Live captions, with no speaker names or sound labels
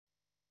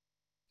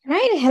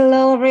Right.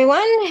 Hello,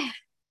 everyone.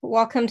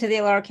 Welcome to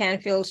the Laura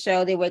Canfield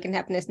Show, the Awaken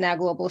Happiness Now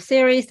Global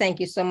Series. Thank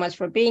you so much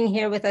for being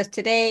here with us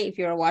today. If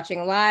you're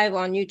watching live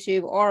on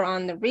YouTube or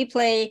on the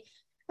replay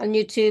on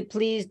YouTube,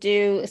 please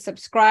do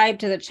subscribe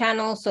to the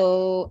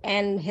channel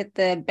and hit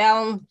the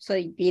bell so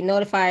you be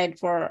notified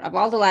of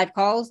all the live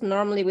calls.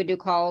 Normally, we do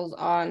calls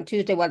on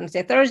Tuesday,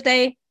 Wednesday,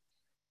 Thursday.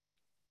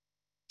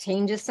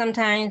 Changes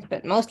sometimes,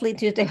 but mostly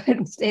Tuesday,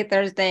 Wednesday,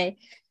 Thursday.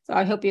 So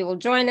I hope you will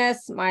join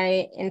us.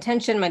 My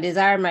intention, my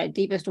desire, my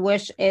deepest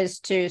wish is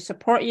to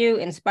support you,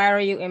 inspire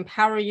you,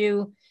 empower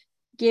you,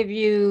 give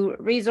you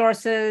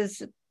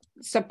resources,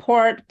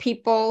 support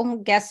people,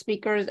 guest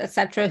speakers,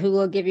 etc., who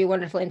will give you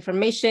wonderful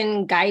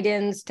information,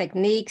 guidance,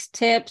 techniques,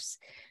 tips,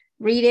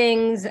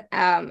 readings,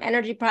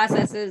 energy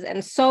processes,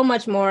 and so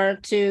much more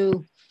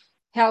to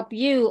help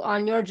you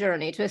on your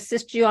journey, to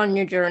assist you on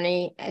your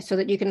journey so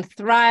that you can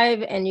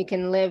thrive and you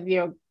can live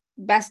your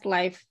best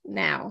life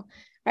now.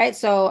 Right.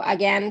 So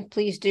again,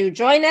 please do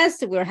join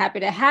us. We're happy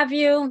to have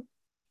you.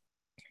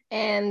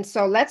 And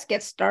so let's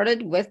get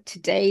started with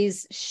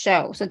today's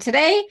show. So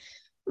today,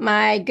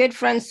 my good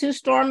friend Sue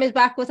Storm is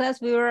back with us.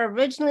 We were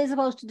originally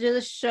supposed to do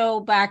the show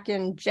back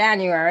in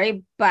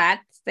January, but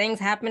things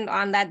happened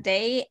on that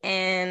day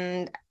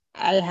and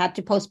I had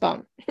to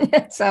postpone.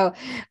 So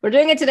we're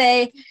doing it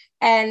today.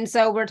 And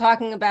so we're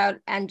talking about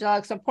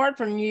angelic support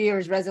for New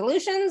Year's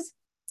resolutions.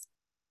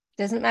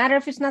 Doesn't matter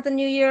if it's not the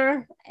new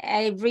year.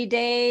 Every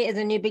day is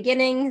a new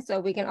beginning. So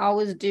we can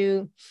always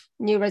do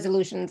new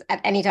resolutions at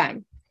any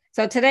time.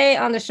 So today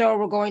on the show,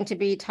 we're going to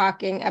be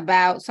talking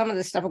about some of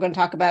the stuff we're going to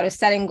talk about is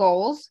setting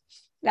goals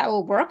that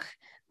will work.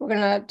 We're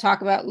going to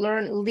talk about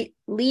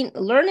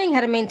learning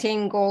how to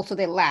maintain goals so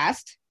they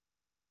last,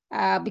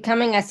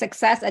 becoming a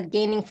success at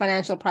gaining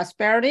financial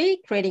prosperity,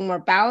 creating more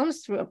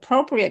balance through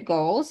appropriate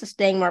goals,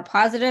 staying more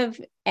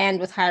positive and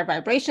with higher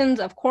vibrations,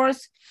 of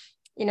course.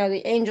 You know,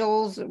 the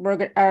angels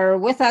are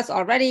with us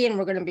already, and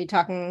we're going to be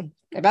talking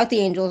about the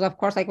angels, of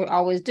course, like we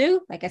always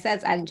do. Like I said,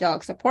 it's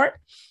angelic support.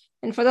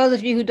 And for those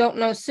of you who don't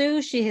know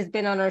Sue, she has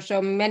been on our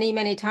show many,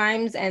 many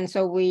times. And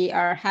so we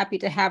are happy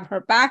to have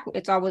her back.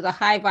 It's always a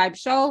high vibe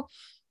show.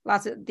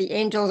 Lots of the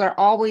angels are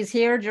always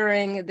here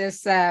during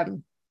this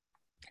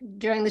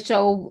during the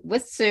show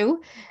with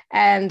Sue.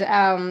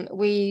 And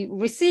we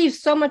receive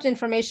so much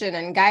information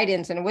and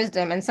guidance and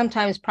wisdom and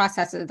sometimes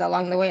processes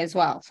along the way as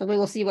well. So we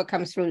will see what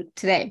comes through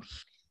today.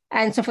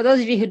 And so for those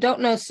of you who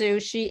don't know Sue,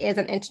 she is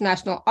an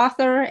international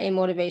author, a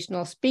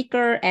motivational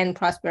speaker, and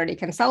prosperity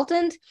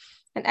consultant,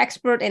 an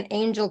expert in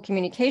angel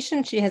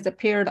communication. She has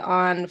appeared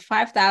on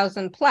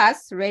 5,000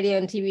 plus radio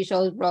and TV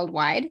shows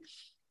worldwide.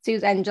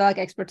 Sue's angelic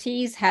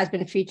expertise has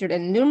been featured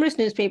in numerous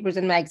newspapers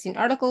and magazine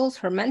articles.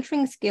 Her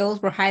mentoring skills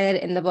were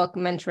highlighted in the book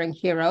Mentoring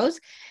Heroes.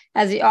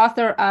 As the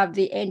author of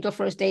the Angel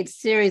First Aid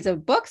series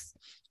of books,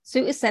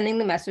 Sue is sending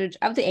the message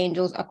of the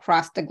angels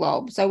across the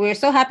globe. So we're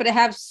so happy to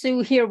have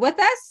Sue here with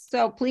us.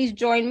 So please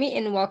join me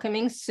in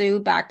welcoming Sue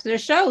back to the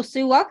show.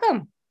 Sue,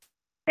 welcome.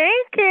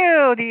 Thank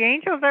you. The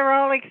angels are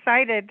all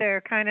excited.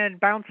 They're kind of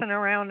bouncing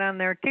around on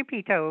their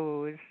tippy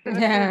toes.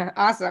 Yeah,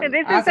 awesome.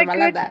 This is a Awesome. I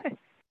love good, that.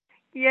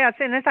 yes.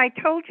 And as I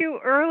told you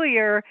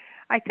earlier,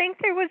 I think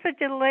there was a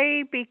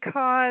delay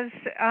because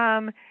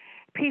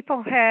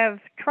people have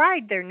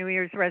tried their New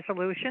Year's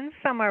resolutions.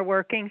 Some are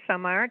working,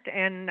 some aren't.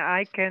 And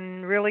I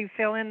can really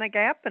fill in the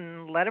gap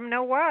and let them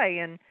know why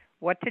and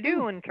what to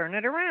do and turn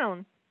it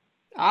around.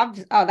 Oh,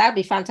 that'd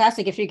be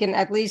fantastic. If you can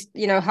at least,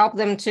 help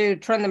them to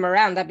turn them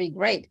around, that'd be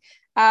great.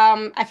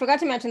 I forgot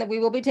to mention that we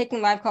will be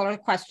taking live caller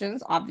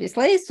questions,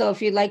 obviously. So if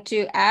you'd like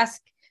to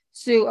ask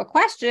Sue a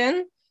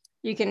question,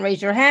 you can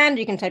raise your hand.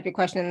 You can type your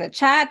question in the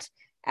chat.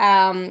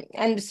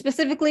 And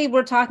specifically,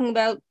 we're talking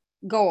about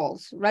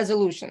goals,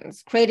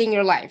 resolutions, creating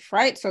your life,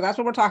 right? So that's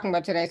what we're talking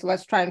about today. So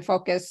let's try and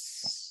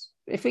focus,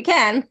 if we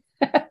can,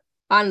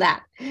 on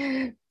that.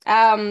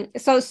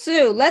 So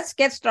Sue, let's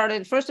get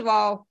started. First of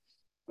all,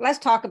 let's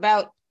talk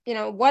about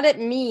what it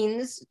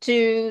means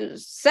to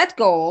set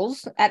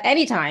goals at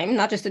any time,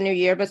 not just the new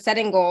year, but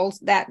setting goals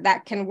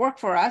that can work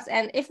for us.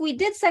 And if we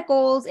did set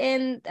goals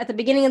at the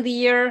beginning of the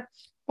year,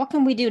 what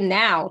can we do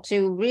now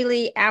to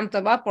really amp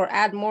them up or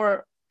add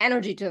more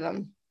energy to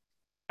them?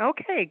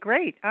 Okay,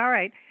 great. All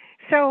right.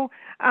 So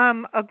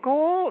a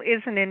goal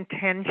is an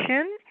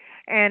intention,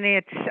 and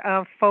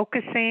it's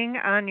focusing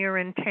on your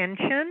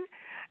intention.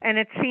 And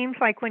it seems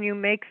like when you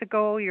make the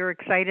goal, you're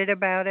excited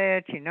about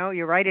it.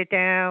 You write it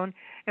down.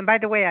 And by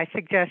the way, I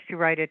suggest you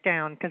write it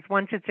down because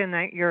once it's in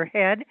your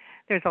head,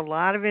 there's a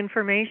lot of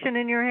information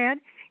in your head.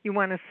 You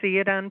want to see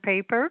it on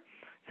paper.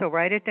 So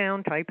write it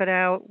down, type it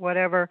out,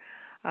 whatever,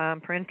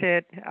 print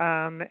it,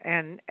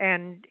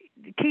 and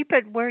keep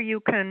it where you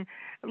can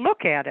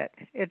look at it.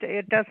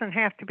 It doesn't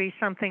have to be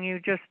something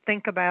you just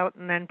think about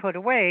and then put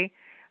away.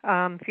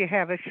 If you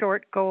have a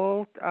short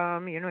goal,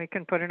 you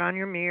can put it on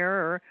your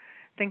mirror or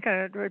think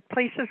of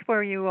places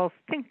where you will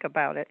think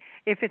about it.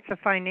 If it's a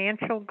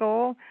financial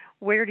goal,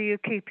 where do you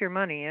keep your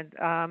money?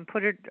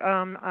 Put it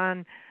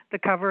on the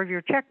cover of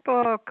your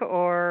checkbook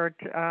or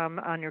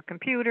on your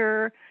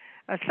computer,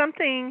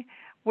 something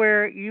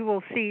where you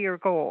will see your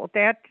goal.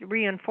 That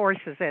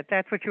reinforces it.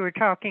 That's what you were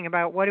talking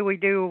about. What do we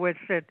do with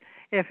it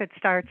if it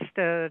starts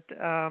to,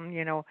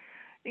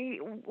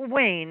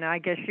 wane, I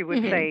guess you would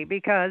Mm-hmm. say,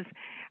 because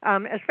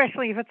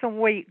especially if it's a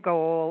weight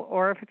goal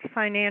or if it's a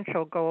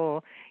financial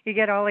goal, you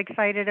get all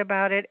excited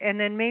about it, and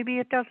then maybe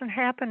it doesn't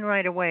happen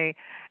right away.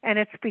 And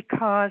it's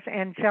because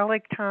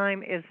angelic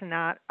time is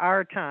not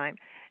our time.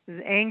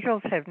 The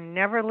angels have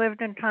never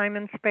lived in time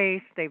and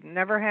space. They've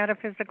never had a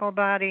physical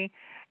body,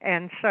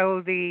 and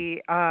so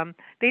they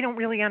don't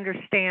really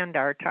understand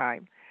our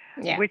time.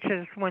 Yeah. Which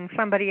is when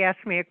somebody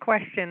asks me a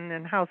question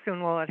and how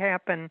soon will it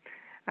happen,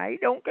 I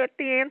don't get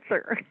the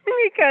answer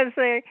because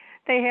they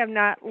have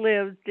not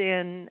lived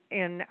in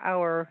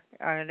our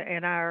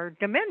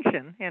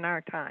dimension, in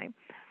our time.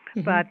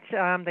 Mm-hmm. But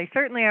they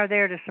certainly are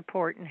there to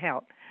support and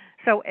help.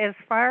 So as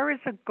far as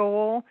a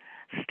goal,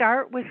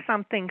 start with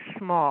something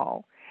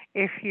small.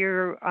 If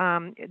you're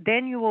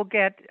then you will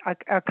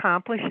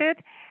accomplish it,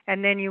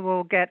 and then you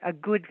will get a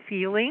good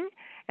feeling,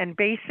 and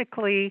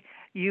basically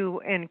you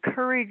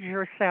encourage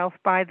yourself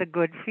by the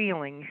good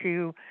feelings.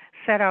 You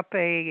set up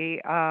a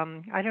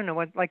I don't know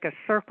what, like a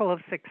circle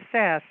of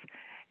success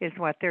is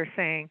what they're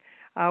saying,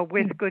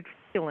 with good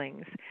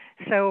feelings.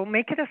 So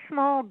make it a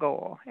small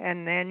goal,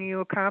 and then you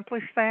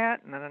accomplish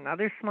that, and then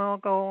another small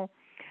goal.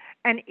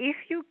 And if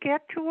you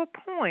get to a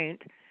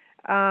point,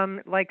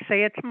 like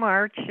say it's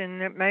March,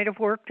 and it might have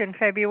worked in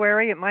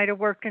February, it might have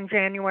worked in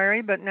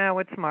January, but now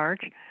it's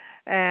March,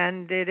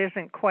 and it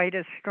isn't quite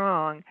as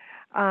strong.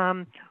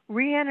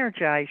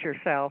 Re-energize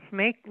yourself.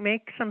 Make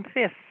some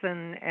fists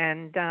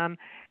and to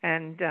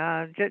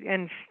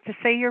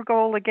say your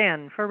goal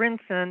again. For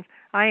instance,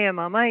 I am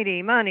a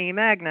mighty money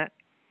magnet,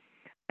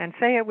 and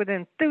say it with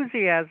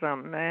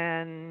enthusiasm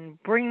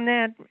and bring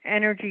that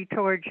energy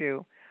towards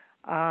you.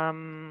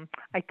 I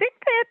think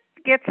that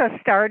gets us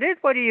started.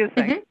 What do you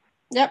think? Mm-hmm.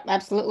 Yep,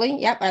 absolutely.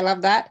 Yep, I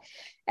love that.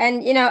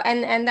 And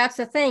and that's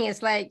the thing.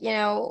 It's like,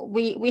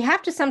 we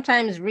have to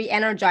sometimes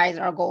re-energize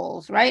our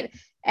goals, right?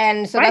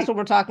 And so that's Right. what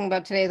we're talking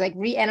about today, like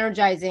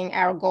re-energizing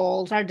our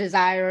goals, our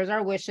desires,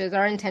 our wishes,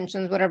 our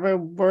intentions, whatever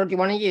word you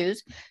want to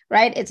use,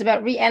 right? It's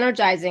about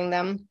re-energizing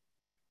them.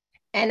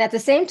 And at the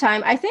same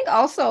time, I think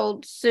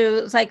also, Sue,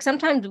 it's like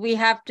sometimes we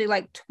have to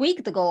like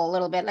tweak the goal a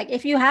little bit. Like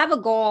if you have a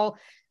goal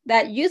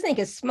that you think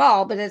is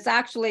small, but it's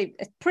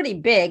pretty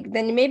big,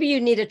 then maybe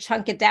you need to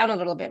chunk it down a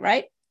little bit,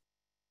 right?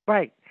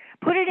 Right.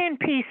 Put it in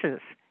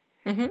pieces.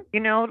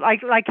 Mm-hmm.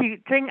 Like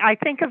I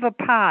think of a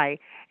pie,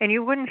 and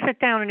you wouldn't sit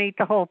down and eat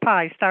the whole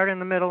pie, start in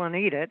the middle and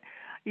eat it.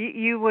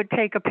 You would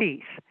take a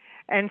piece.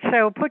 And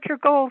so put your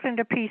goals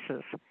into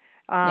pieces.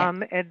 Yeah.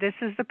 And this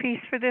is the piece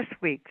for this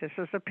week. This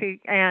is the piece,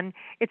 and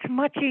it's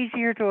much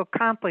easier to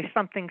accomplish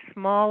something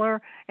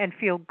smaller and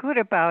feel good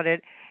about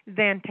it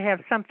than to have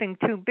something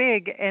too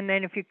big. And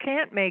then if you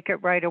can't make it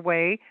right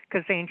away,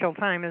 because angel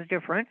time is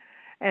different,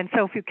 and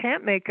so if you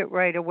can't make it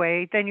right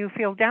away, then you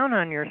feel down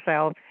on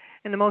yourself.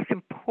 And the most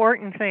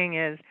important thing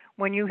is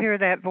when you hear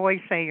that voice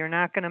say you're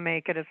not going to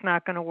make it, it's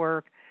not going to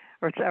work,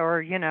 or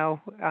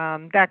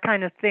that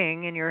kind of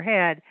thing in your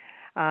head,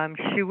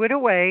 shoo it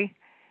away.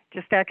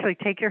 Just actually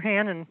take your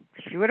hand and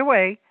shoo it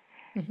away,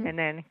 Mm-hmm. and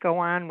then go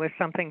on with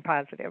something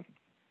positive.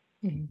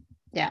 Mm-hmm.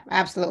 Yeah,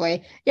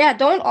 absolutely. Yeah,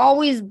 don't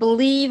always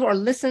believe or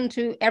listen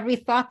to every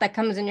thought that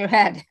comes in your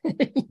head.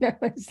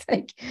 It's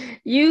like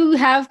you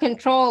have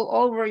control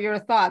over your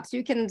thoughts.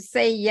 You can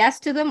say yes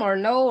to them or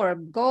no or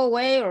go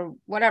away or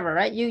whatever,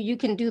 right? You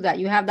can do that.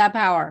 You have that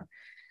power.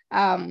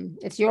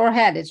 It's your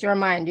head, it's your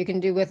mind. You can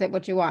do with it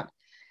what you want.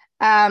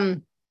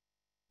 Um,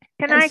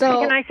 Can and I can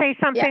so I say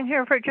yeah, something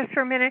here for just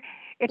for a minute?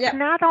 It's yeah.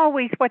 not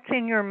always what's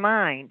in your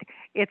mind.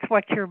 It's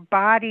what your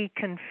body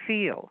can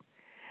feel.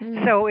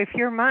 Mm-hmm. So if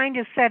your mind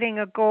is setting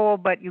a goal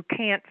but you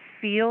can't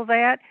feel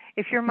that,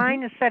 if your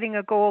mind is setting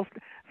a goal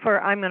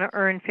for I'm going to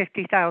earn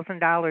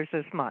 $50,000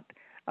 this month,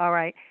 all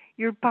right,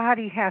 your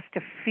body has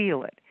to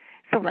feel it.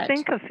 So Right.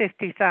 think of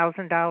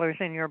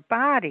 $50,000 in your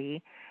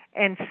body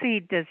and see,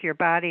 does your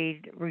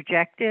body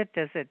reject it?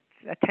 Does it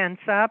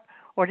tense up,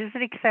 or does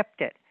it accept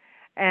it?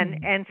 And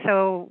Mhm. and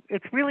so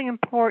it's really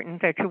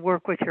important that you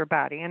work with your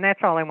body, and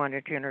that's all I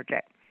wanted to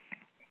interject.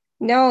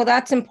 No,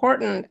 that's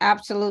important.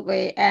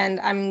 Absolutely. And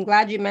I'm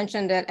glad you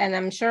mentioned it. And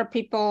I'm sure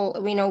people,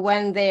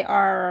 when they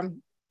are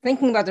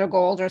thinking about their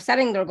goals or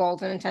setting their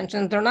goals and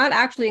intentions, they're not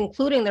actually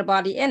including their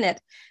body in it.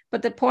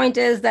 But the point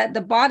is that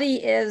the body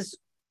is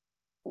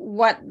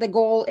what the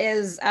goal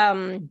is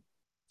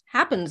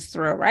happens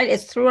through, right?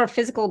 It's through our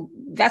physical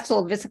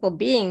vessel, physical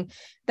being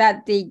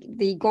that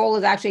the goal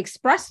is actually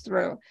expressed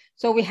through.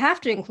 So we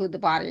have to include the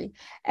body.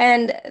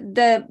 And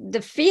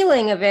the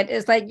feeling of it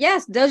is like,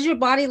 yes, does your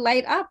body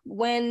light up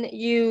when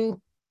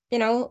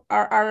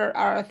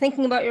are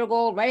thinking about your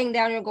goal, writing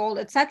down your goal,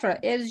 etc.?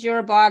 Is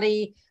your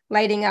body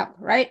lighting up,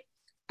 right?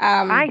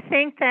 I Um,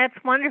 think that's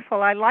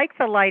wonderful. I like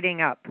the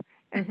lighting up.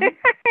 mhm.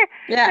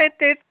 Yeah,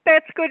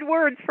 That's good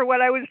words for what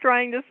I was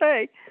trying to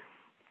say.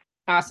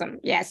 awesome.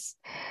 Yes.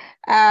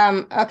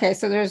 Okay,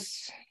 so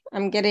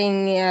I'm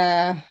getting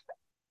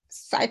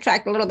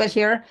sidetracked a little bit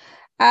here.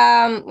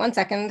 One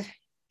second.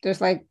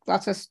 There's like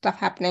lots of stuff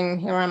happening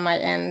here on my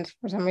end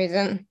for some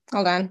reason.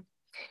 Hold on.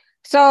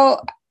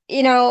 So,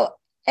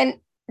 and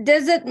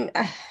does it,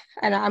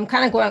 and I'm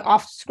kind of going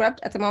off script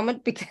at the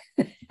moment because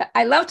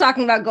I love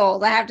talking about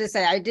goals. I have to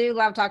say, I do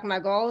love talking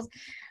about goals.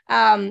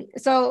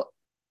 So,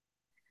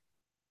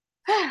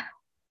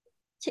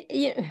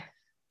 if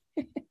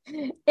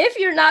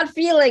you're not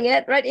feeling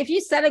it, right? If you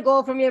set a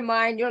goal from your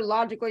mind, you're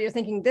logical, you're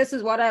thinking, this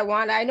is what I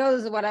want. I know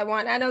this is what I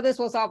want. I know this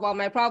will solve all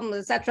my problems,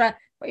 etc.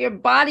 But your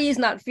body is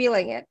not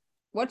feeling it.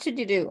 What should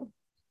you do?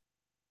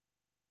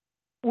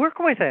 Work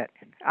with it.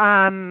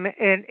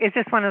 Is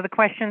this one of the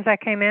questions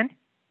that came in?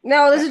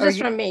 No, this is just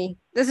from me.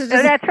 This is just.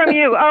 Oh, that's from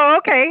you. Oh,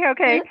 okay.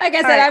 Like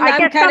I said,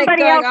 right. I'm kind of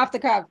going off the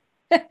cuff.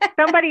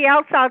 Somebody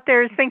else out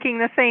there is thinking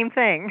the same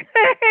thing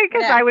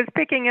because I was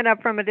picking it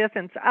up from a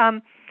distance.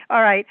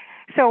 All right.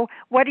 So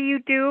what do?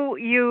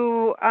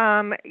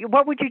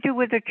 What would you do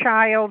with a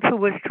child who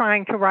was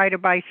trying to ride a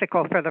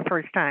bicycle for the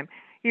first time?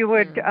 You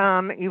would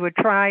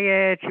try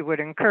it. You would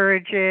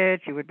encourage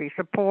it. You would be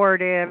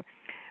supportive,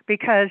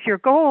 because your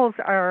goals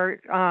are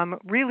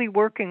really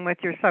working with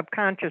your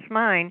subconscious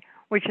mind,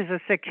 which is a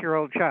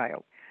 6-year-old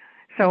child.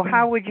 So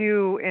how would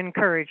you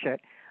encourage it?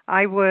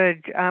 I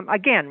would,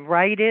 again,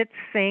 write it,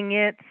 sing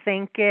it,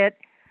 think it.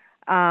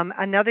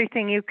 Another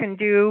thing you can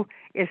do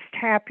is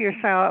tap your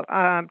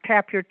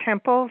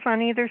temples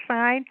on either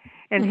side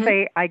and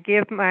say, I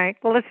give my,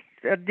 well, let's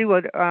do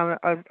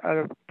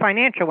a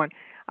financial one.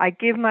 I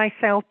give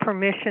myself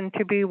permission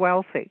to be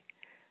wealthy.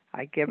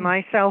 I give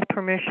myself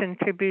permission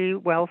to be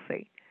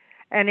wealthy.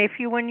 And if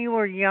when you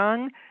were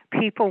young,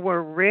 people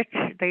were rich,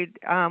 they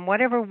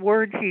whatever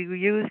words you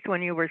used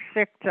when you were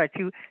sick that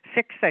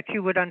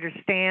you would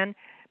understand.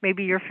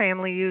 Maybe your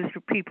family used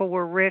people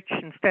were rich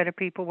instead of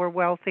people were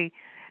wealthy.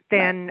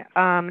 Then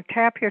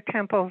tap your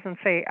temples and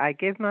say, I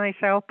give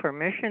myself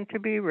permission to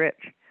be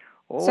rich.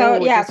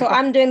 So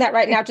I'm doing that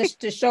right now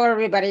just to show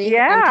everybody.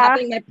 Yeah. I'm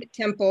tapping my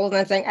temples and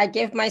I'm saying, I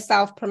give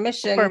myself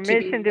permission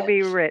to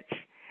be rich.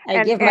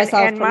 I give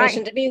myself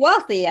permission to be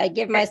wealthy. I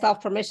give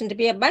myself permission to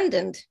be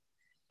abundant.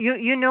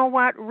 You know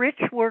what? Rich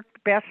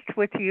worked best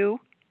with you.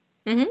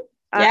 Mm-hmm.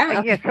 Yeah.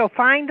 Okay. So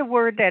find the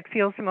word that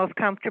feels the most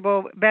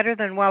comfortable, better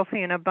than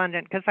wealthy and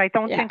abundant, because I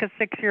don't think a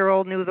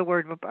 6-year-old knew the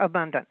word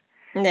abundant.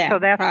 Yeah. So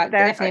that's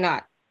definitely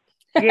not.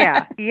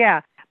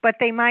 Yeah. But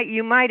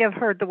you might have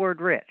heard the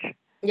word rich.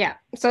 Yeah.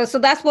 So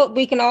that's what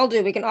we can all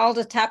do. We can all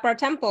just tap our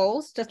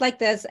temples just like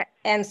this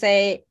and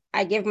say,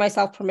 I give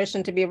myself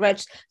permission to be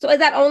rich. So is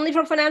that only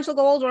for financial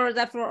goals or is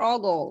that for all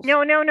goals?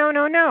 No.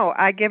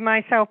 I give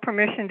myself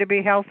permission to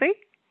be healthy.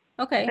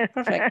 Okay,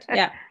 perfect.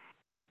 Yeah.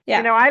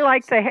 I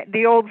like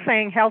the old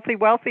saying, healthy,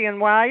 wealthy, and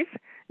wise.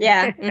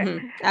 Yeah,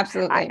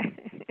 absolutely.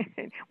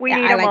 We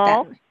need them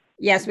all. That.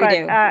 Yes, we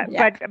do.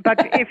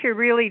 But if you're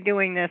really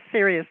doing this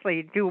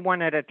seriously, do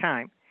one at a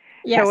time.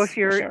 Yes, so if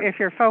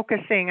you're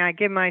focusing, I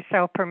give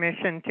myself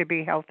permission to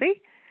be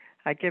healthy.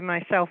 I give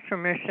myself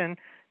permission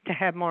to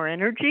have more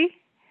energy.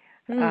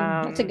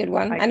 That's a good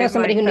one. I know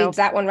somebody who needs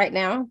that one right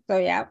now. So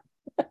yeah.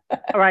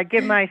 Or I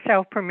give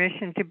myself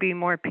permission to be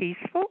more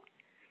peaceful.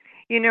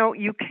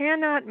 You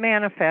cannot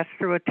manifest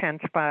through a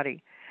tense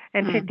body.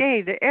 And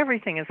today,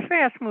 everything is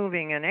fast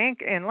moving and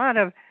a lot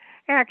of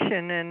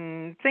action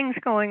and things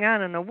going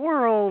on in the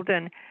world,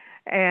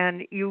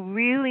 and you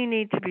really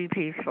need to be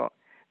peaceful.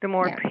 The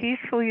more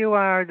peaceful you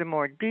are, the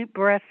more deep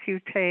breaths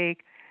you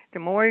take, the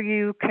more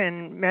you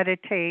can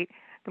meditate,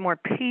 the more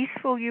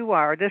peaceful you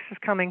are. This is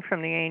coming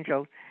from the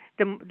angels.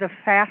 The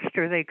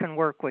faster they can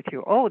work with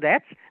you. Oh,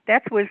 that's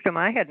wisdom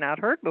I had not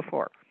heard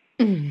before.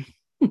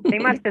 They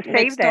must have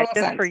saved that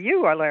just for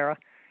you, Alara.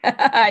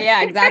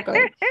 Yeah,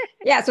 exactly.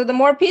 Yeah, so the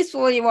more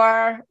peaceful you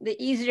are, the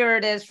easier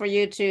it is for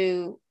you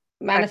to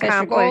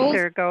accomplish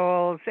your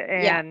goals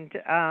and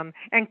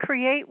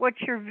create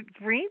what your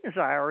dreams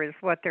are, is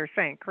what they're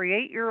saying.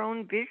 Create your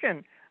own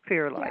vision for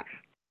your life.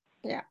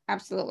 Yeah,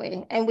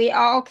 absolutely. And we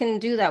all can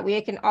do that. We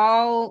can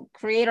all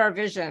create our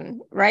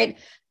vision, right?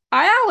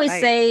 I always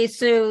say,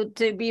 Sue,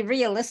 to be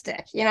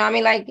realistic. And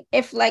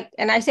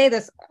I say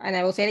this, and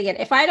I will say it again.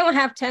 If I don't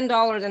have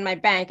 $10 in my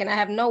bank and I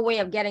have no way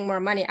of getting more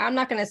money, I'm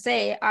not going to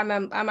say I'm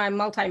a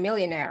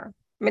multimillionaire.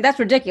 I mean, that's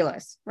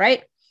ridiculous,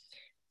 right?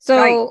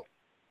 So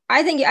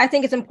I think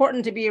it's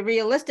important to be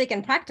realistic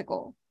and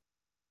practical.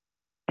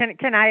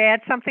 Can I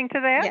add something to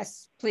that?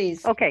 Yes,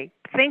 please. Okay.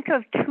 Think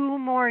of 2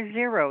 more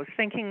zeros.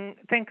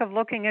 Think of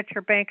looking at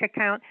your bank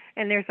account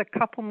and there's a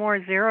couple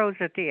more zeros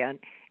at the end,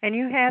 and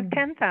you have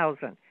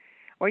 10,000.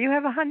 Or you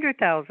have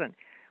 100,000.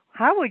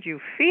 How would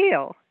you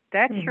feel?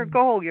 That's your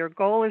goal. Your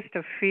goal is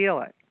to feel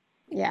it.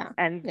 Yeah.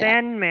 And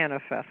then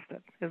manifest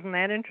it. Isn't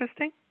that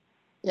interesting?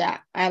 Yeah.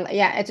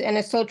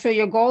 It's so true.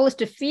 Your goal is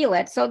to feel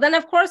it. So then,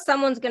 of course,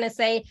 someone's going to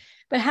say,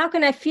 but how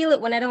can I feel it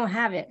when I don't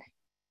have it?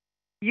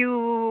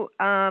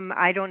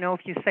 I don't know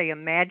if you say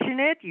imagine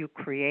it, you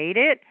create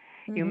it,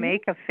 you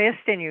make a fist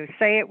and you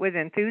say it with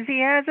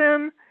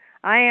enthusiasm.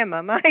 I am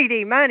a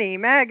mighty money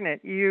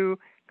magnet. You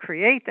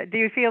create that. Do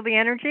you feel the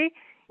energy?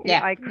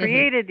 Yeah. I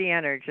created the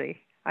energy.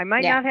 I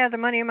might not have the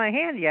money in my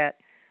hand yet,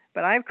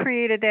 but I've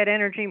created that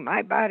energy.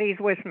 My body's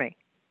with me.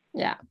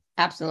 Yeah,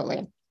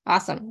 absolutely.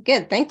 Awesome.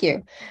 Good. Thank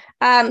you.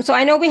 So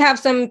I know we have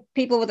some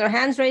people with their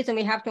hands raised and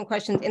we have some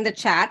questions in the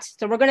chat.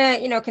 So we're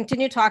going to,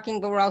 continue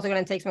talking, but we're also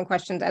going to take some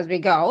questions as we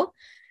go.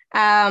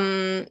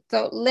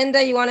 So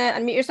Linda, you want to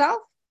unmute yourself?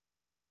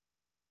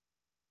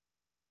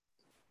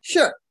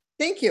 Sure.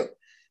 Thank you.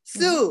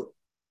 Sue.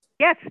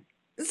 Yes.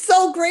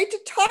 So great to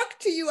talk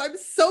to you. I'm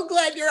so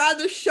glad you're on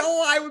the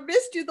show. I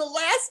missed you the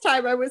last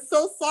time. I was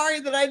so sorry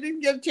that I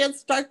didn't get a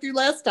chance to talk to you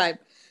last time.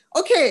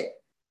 Okay.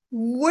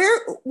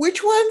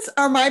 Which ones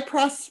are my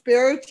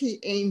prosperity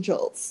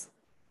angels?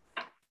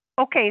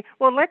 Okay.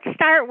 Well, let's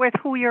start with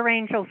who your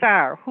angels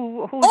are.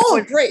 Who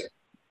was great.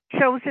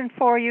 Chosen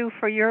for you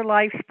for your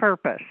life's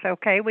purpose.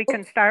 Okay. We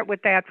can start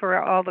with that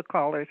for all the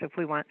callers if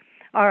we want.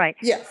 All right.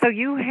 Yes. So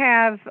you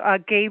have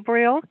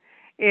Gabriel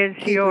is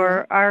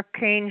your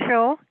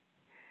archangel,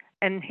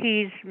 and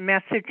he's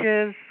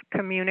messages,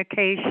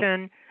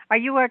 communication. Are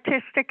you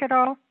artistic at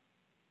all?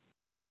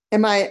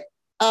 Am I?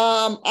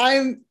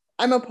 I'm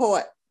a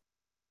poet.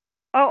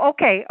 Oh,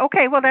 okay.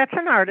 Okay. Well, that's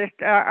an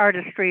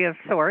artistry of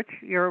sorts.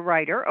 You're a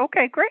writer.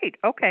 Okay, great.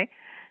 Okay.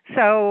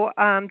 So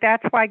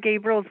that's why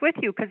Gabriel's with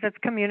you, because it's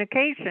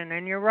communication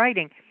and you're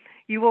writing.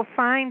 You will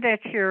find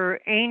that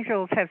your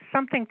angels have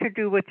something to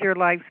do with your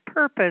life's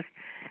purpose.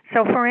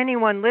 So for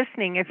anyone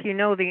listening, if you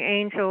know the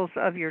angels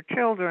of your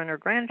children or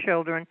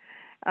grandchildren,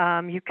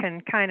 you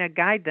can kind of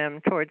guide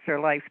them towards their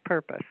life's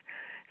purpose.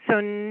 So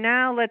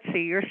now let's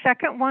see. Your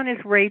second one is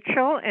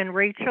Rachel, and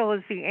Rachel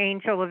is the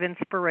angel of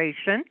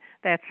inspiration.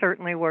 That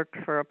certainly worked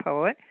for a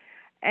poet.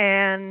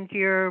 And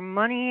your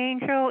money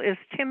angel is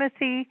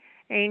Timothy,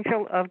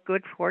 angel of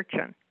good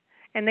fortune.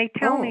 And they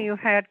tell me you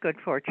had good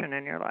fortune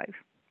in your life.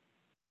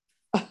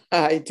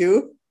 I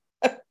do.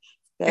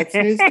 That's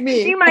news to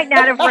me. You might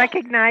not have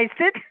recognized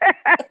it,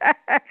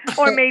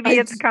 or maybe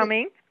it's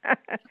coming.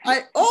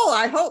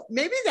 I hope.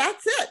 Maybe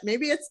that's it.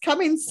 Maybe it's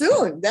coming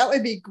soon. That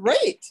would be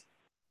great.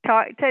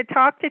 Talk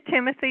to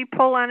Timothy,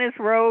 pull on his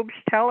robes,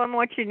 tell him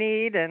what you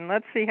need, and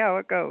let's see how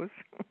it goes.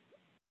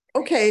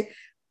 Okay.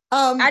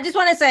 I just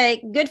want to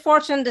say good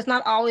fortune does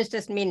not always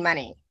just mean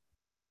money.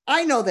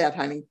 I know that,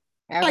 honey.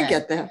 Okay. I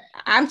get that.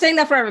 I'm saying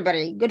that for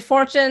everybody. Good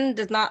fortune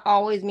does not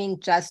always mean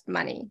just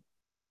money.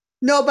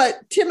 No,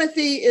 but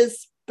Timothy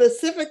is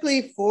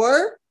specifically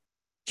for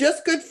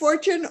just good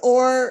fortune,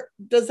 or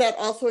does that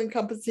also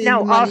encompass money?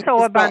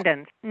 Also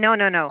abundance. Well?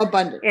 No.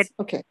 Abundance.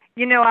 Okay.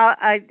 I'm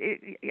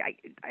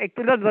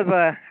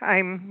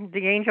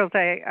the angels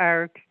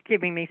are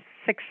giving me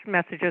 6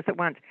 messages at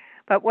once.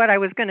 But what I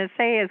was going to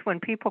say is when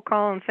people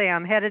call and say,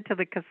 I'm headed to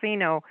the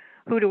casino,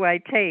 who do I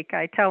take?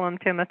 I tell them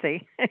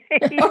Timothy.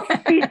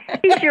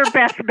 he's your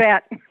best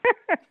bet.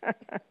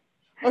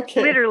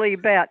 Okay. Literally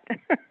bet.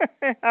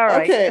 All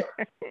right. Okay.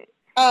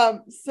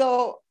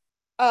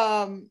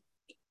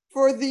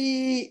 For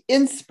the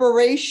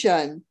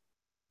inspiration,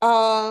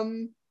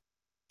 so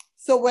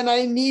when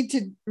I need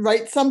to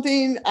write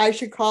something, I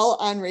should call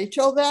on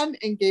Rachel then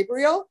and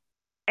Gabriel?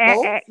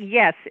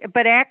 Yes,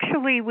 but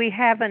actually we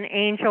have an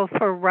angel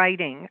for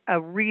writing.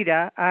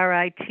 Rita,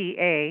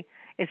 Rita,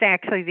 is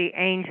actually the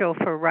angel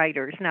for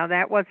writers. Now,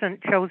 that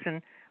wasn't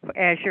chosen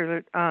as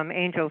your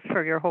angels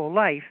for your whole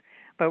life,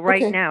 but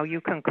right now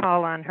you can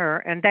call on her,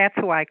 and that's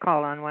who I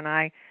call on when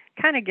I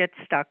kind of get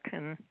stuck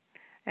and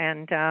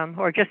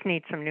or just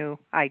need some new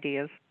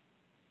ideas.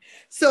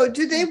 So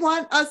do they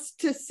want us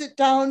to sit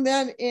down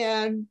then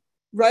and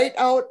write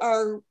out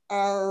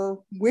our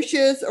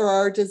wishes or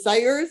our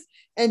desires,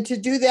 and to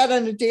do that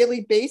on a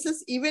daily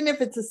basis, even if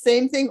it's the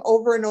same thing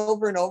over and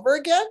over and over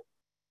again?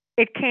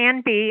 It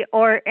can be,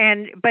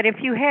 but if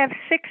you have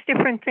 6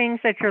 different things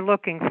that you're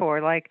looking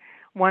for, like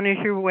one is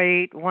your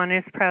weight, one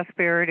is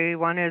prosperity,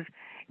 if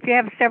you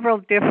have several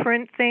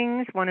different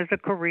things, one is a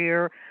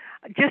career,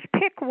 just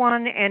pick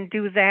one and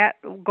do that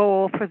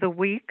goal for the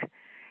week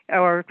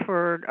or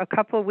for a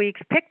couple of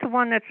weeks. Pick the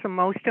one that's the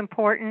most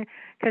important,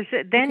 because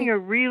then you're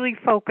really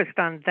focused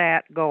on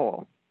that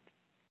goal.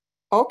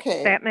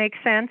 Okay. That makes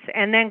sense?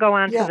 And then go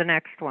on to the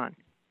next one.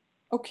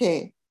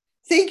 Okay.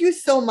 Thank you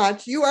so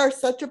much. You are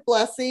such a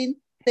blessing.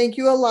 Thank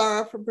you,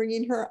 Alara, for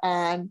bringing her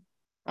on.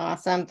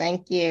 Awesome.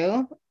 Thank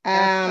you.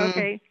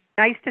 Okay.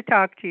 Nice to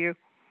talk to you.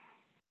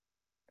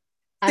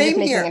 I'm just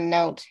making a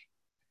note.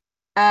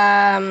 All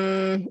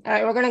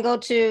right, we're going to go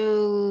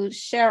to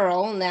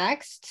Cheryl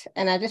next.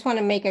 And I just want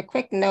to make a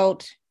quick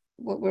note.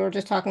 We were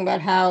just talking about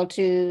how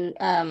to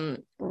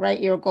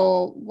write your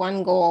goal,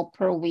 one goal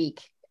per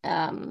week,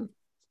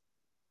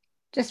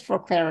 just for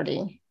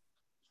clarity.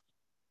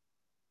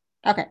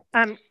 Okay.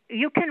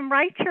 You can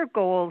write your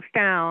goals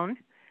down,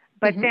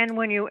 but then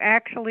when you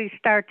actually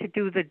start to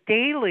do the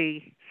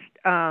daily,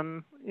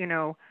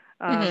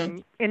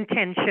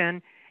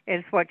 intention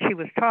is what she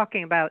was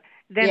talking about,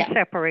 then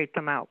separate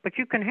them out. But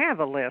you can have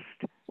a list.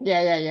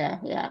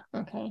 Yeah.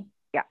 Okay.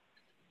 Yeah.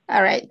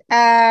 All right.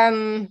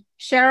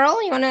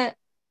 Cheryl, you want to,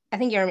 I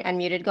think you're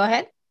unmuted. Go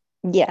ahead.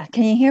 Yeah.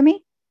 Can you hear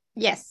me?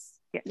 Yes.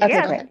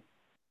 Okay, great.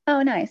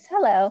 Oh, nice.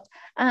 Hello.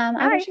 Hi.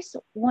 I was just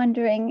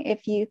wondering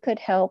if you could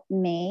help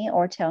me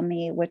or tell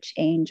me which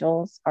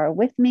angels are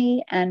with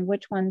me and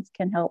which ones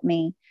can help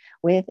me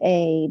with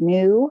a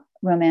new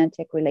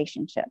romantic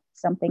relationship,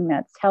 something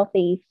that's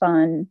healthy,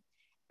 fun,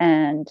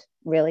 and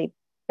really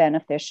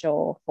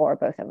beneficial for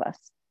both of us.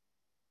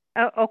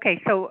 Oh,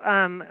 okay. So,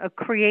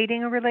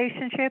 creating a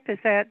relationship, is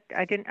that,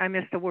 I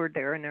missed a word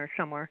there in there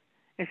somewhere.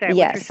 Is that what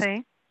you're Yes.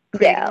 saying?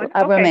 Creating Yeah, one? a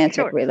Okay, romantic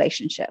sure.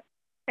 relationship.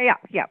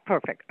 Yeah,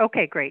 perfect.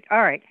 Okay, great.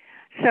 All right.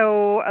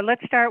 So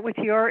let's start with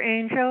your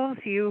angels.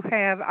 You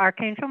have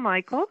Archangel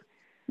Michael,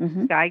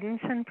 Mm-hmm.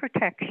 guidance and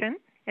protection,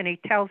 and he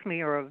tells me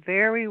you're a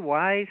very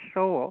wise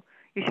soul.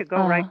 You should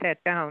go write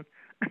that down.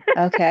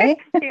 Okay.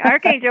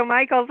 Archangel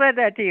Michael said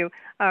that to you.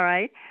 All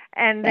right.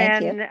 And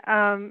Thank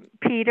then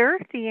Peter,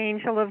 the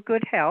angel of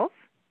good health.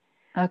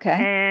 Okay.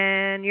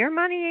 And your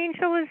money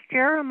angel is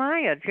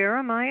Jeremiah.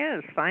 Jeremiah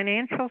is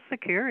financial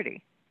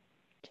security.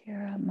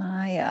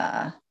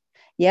 Jeremiah.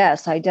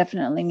 Yes, I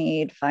definitely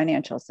need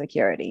financial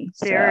security.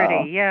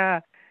 Security,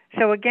 yeah.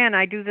 So again,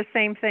 I do the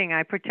same thing.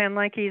 I pretend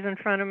like he's in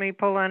front of me,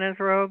 pull on his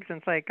robes,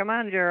 and say, "Come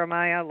on,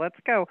 Jeremiah, let's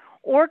go."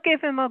 Or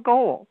give him a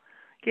goal.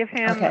 Give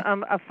him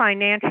a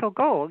financial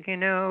goal. You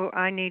know,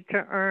 I need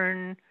to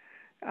earn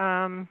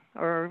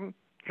or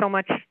so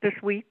much this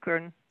week,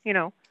 or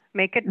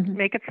make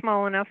it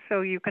small enough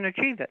so you can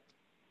achieve it.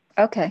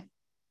 Okay.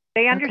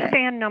 They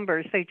understand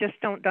numbers. They just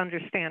don't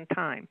understand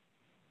time.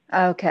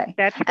 Okay.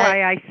 That's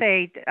why I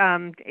say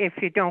if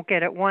you don't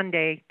get it one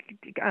day,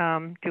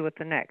 do it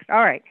the next.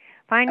 All right.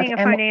 Finding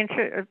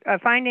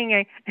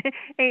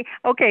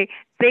okay.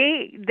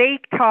 They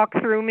talked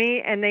through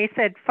me and they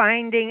said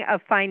finding a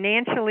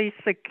financially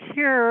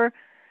secure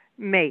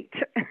mate.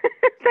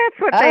 That's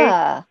what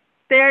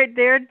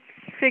they're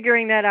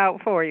figuring that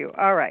out for you.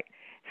 All right.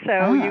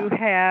 So you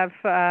have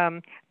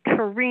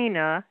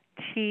Terina,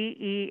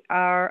 Terina,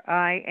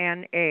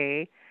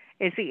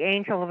 is the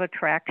angel of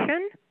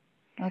attraction.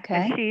 Okay.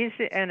 And she's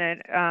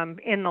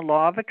in the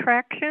law of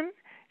attraction.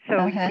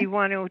 So if you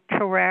want to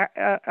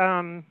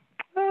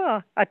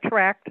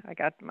attract, I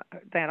got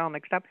that all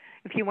mixed up.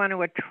 If you want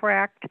to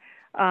attract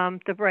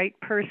the right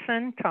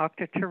person, talk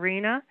to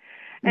Terina.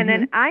 And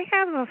then I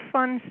have a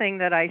fun thing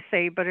that I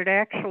say, but it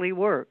actually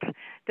works.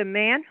 The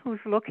man who's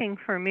looking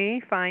for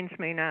me finds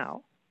me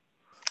now.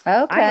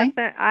 Okay.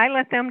 I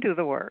let them do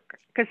the work.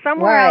 Because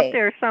somewhere out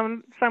there,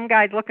 some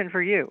guy's looking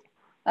for you.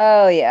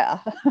 Oh, yeah.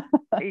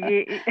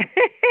 If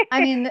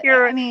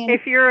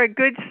you're a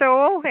good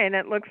soul, and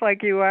it looks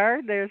like you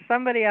are, there's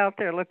somebody out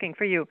there looking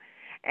for you.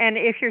 And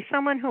if you're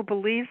someone who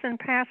believes in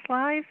past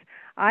lives,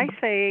 I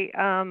say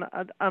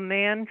a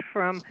man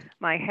from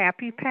my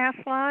happy past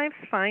lives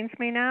finds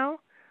me now.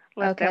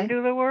 Let them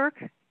do the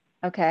work.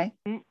 Okay.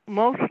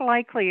 Most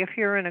likely, if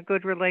you're in a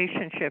good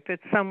relationship,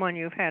 it's someone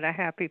you've had a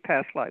happy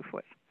past life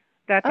with.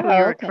 That's who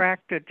you're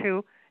attracted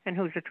to and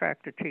who's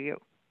attracted to you.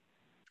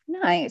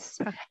 Nice.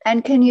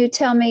 And can you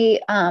tell me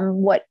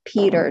what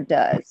Peter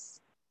does?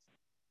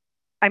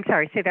 I'm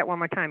sorry, say that one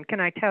more time. Can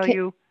I tell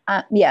you?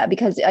 Yeah,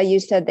 because you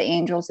said the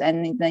angels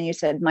and then you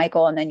said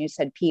Michael and then you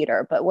said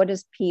Peter. But what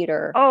is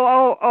Peter?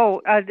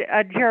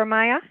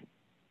 Jeremiah?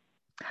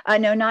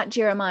 No, not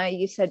Jeremiah.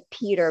 You said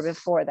Peter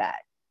before that.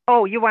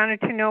 Oh, you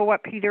wanted to know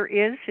what Peter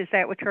is? Is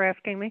that what you're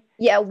asking me?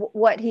 Yeah,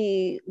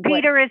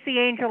 Peter is the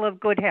angel of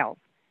good health.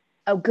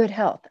 Oh, good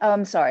health. Oh,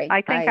 I'm sorry.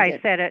 I think I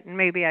said it, and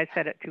maybe I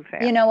said it too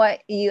fast. You know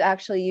what? You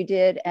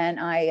did, and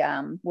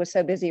I was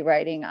so busy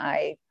writing,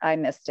 I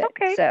missed it.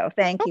 Okay. So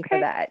thank you for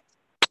that.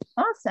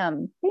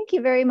 Awesome. Thank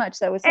you very much.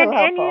 That was so helpful.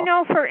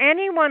 And for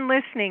anyone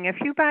listening, if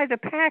you buy the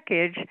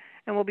package,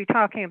 and we'll be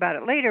talking about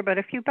it later, but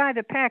if you buy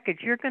the package,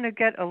 you're going to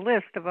get a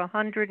list of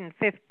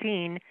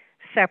 115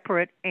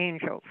 separate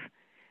angels.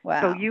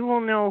 Wow. So you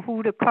will know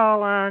who to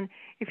call on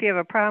if you have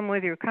a problem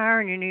with your car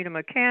and you need a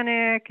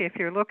mechanic, if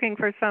you're looking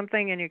for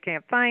something and you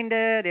can't find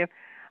it.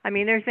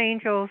 There's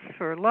angels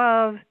for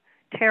love.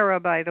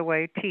 Tara, by the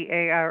way,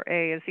 Tara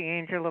is the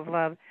angel of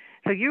love.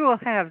 So you will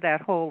have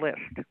that whole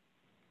list.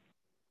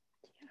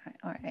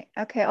 All right.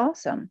 Okay,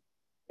 awesome.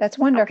 That's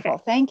wonderful.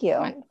 Okay. Thank you.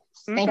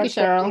 Thank you,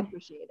 Cheryl. Really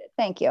appreciate it.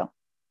 Thank you.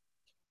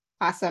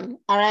 Awesome.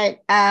 All right.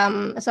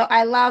 So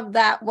I love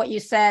that what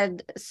you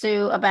said,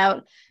 Sue,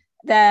 about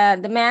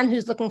the man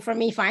who's looking for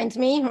me finds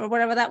me, or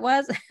whatever that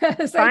was.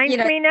 Finds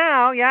me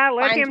now. Yeah,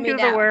 let him do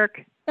the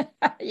work.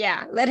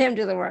 Yeah, let him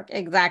do the work.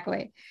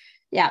 Exactly.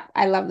 Yeah,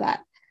 I love that.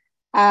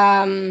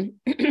 All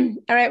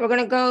right, we're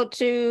going to go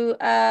to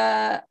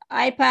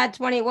iPad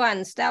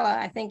 21. Stella,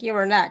 I think you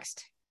were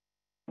next.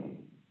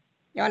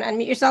 You want to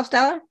unmute yourself,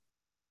 Stella?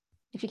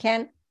 If you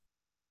can.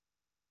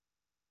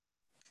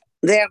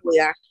 There we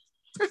are.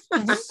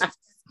 Yeah.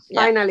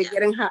 Finally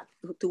getting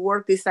to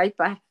work this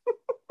iPad.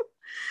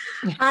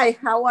 Hi,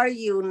 how are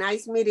you?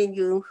 Nice meeting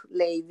you,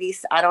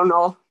 ladies. I don't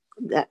know.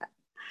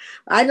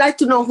 I'd like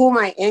to know who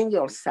my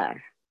angels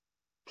are.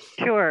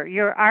 Sure.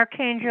 Your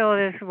archangel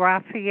is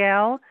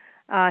Raphael,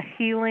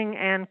 healing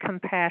and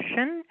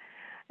compassion.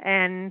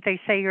 And they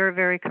say you're a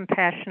very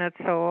compassionate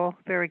soul,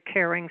 very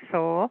caring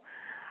soul.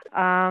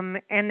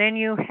 And then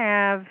you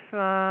have,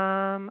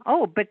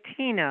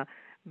 Bettina,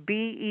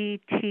 Bettina.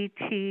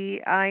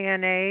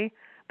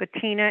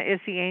 Bettina is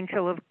the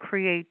angel of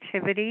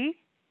creativity.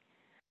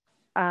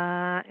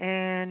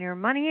 And your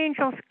money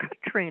angel's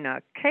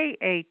Katrina,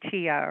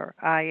 Katrina,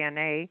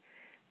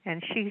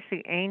 and she's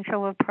the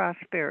angel of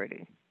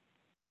prosperity.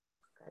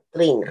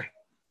 Katrina.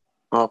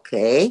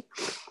 Okay.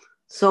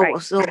 So,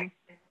 right.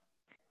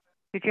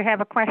 Did you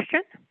have a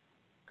question?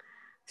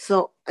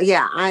 So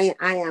yeah, I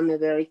am a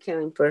very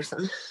caring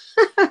person,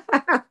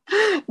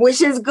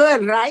 which is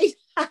good, right?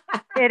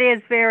 It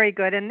is very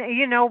good. And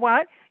you know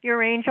what?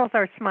 Your angels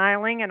are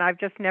smiling, and I've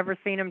just never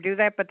seen them do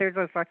that. But there's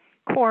a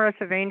chorus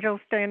of angels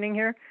standing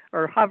here,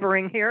 or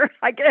hovering here,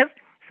 I guess,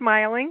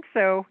 smiling.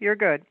 So you're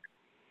good.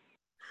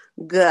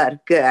 Good.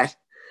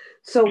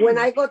 So when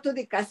I go to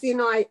the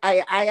casino,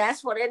 I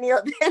ask for any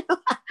of them.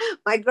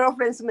 My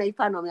girlfriends make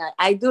fun of me.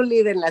 I do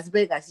live in Las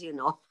Vegas, you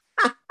know.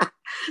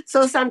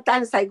 So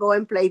sometimes I go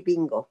and play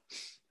bingo.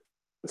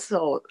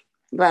 So,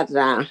 but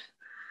no,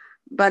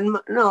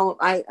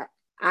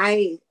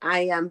 I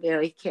am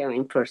very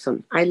caring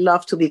person. I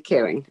love to be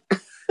caring.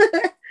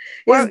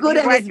 It's good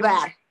and it's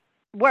bad.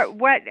 What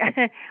would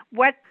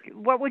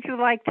you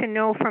like to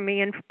know from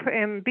me,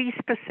 and be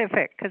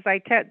specific, because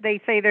they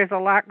say there's a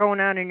lot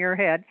going on in your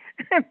head.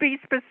 Be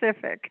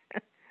specific.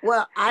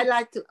 Well, I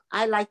like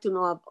to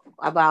know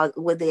about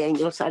with the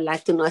angels. I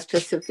like to know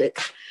specific.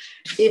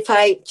 If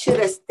I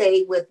should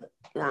stay with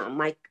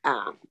my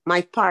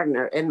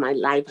partner in my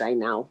life right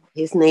now,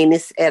 his name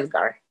is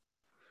Edgar.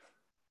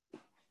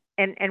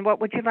 And what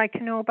would you like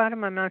to know about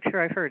him? I'm not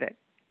sure I heard it.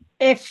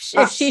 If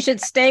she should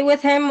stay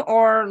with him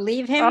or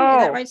leave him, is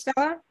that right,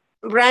 Stella?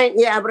 Right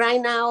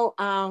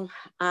now,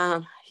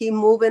 he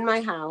moved in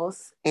my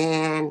house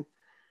and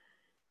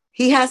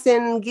he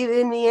hasn't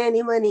given me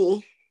any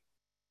money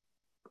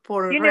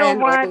for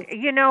rent.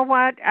 You know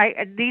what?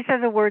 These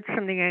are the words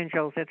from the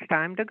angels. It's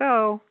time to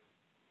go.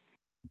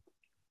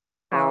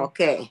 So,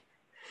 okay.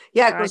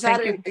 Yeah, because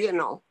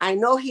I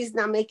know he's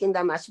not making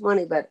that much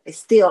money, but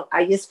still,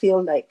 I just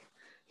feel like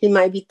he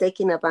might be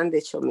taking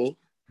advantage of me.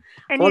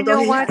 And you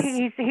know what?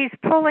 He's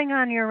pulling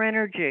on your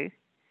energy.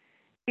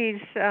 He's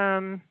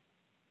kind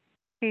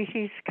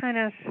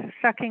of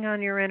sucking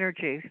on your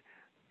energy.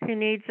 He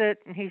needs it,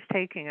 and he's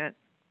taking it.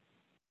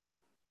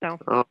 So,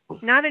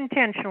 not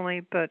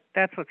intentionally, but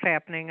that's what's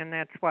happening, and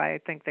that's why I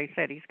think they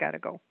said he's got to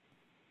go.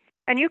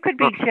 And you could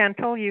be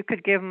gentle. You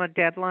could give him a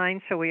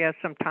deadline so he has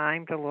some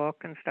time to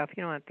look and stuff.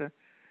 You don't have to,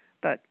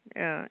 but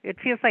it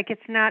feels like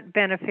it's not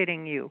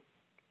benefiting you.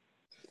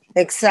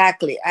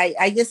 Exactly.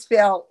 I just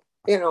feel,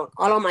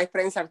 all of my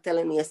friends are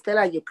telling me,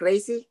 Estela, you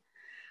crazy?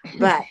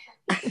 But,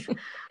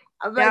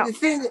 the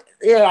thing,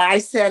 I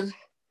said,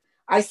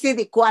 I see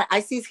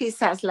he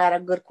has a lot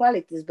of good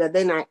qualities, but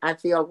then I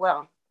feel,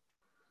 well,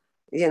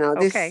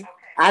 this,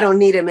 I don't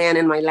need a man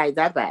in my life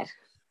that bad.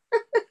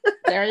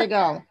 There you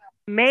go.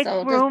 Make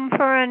room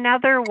for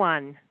another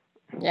one.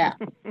 Yeah.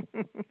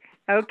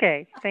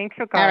 Okay. Thanks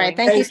for calling. All right.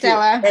 Thank you,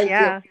 Stella.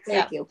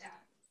 Thank you.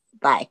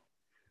 Bye.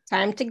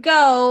 Time to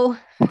go.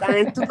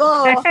 They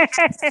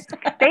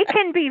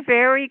can be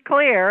very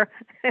clear.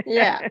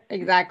 Yeah,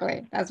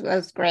 exactly.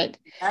 That's great.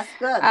 That's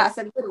good. That's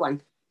a good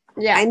one.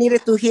 Yeah. I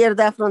needed to hear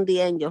that from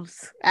the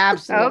angels.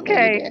 Absolutely.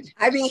 Okay. You did.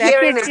 I've been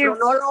hearing it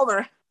from all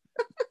over.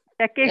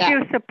 That gives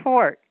you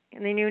support.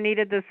 And then you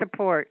needed the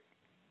support.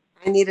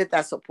 I needed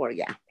that support,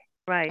 yeah.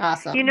 Right.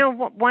 Awesome.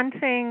 One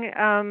thing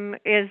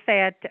is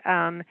that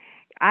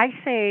I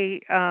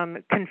say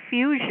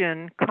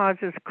confusion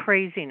causes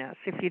craziness.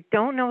 If you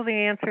don't know the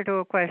answer to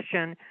a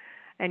question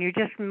and you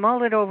just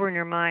mull it over in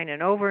your mind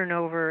and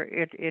over,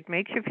 it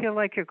makes you feel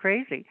like you're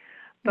crazy.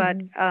 But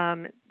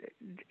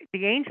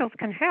the angels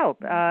can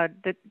help.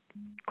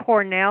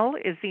 Cornell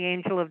is the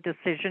angel of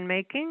decision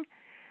making,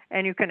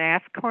 and you can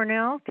ask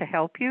Cornell to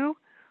help you,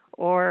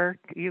 or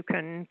you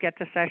can get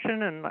the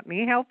session and let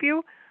me help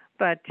you.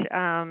 But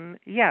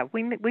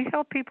we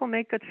help people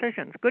make good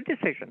decisions.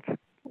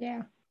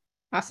 Yeah.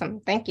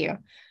 Awesome. Thank you.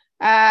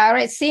 All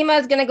right. Seema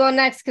is going to go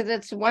next because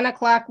it's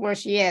 1:00 where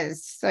she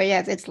is. So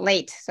yes, it's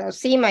late. So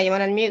Seema, you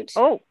want to unmute?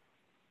 Oh.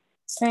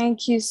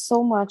 Thank you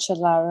so much,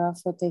 Alara,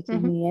 for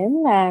taking me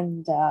in.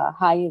 And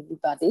hi,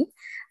 everybody.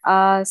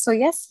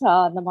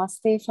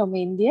 Namaste from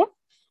India.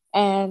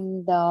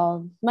 And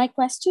my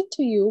question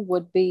to you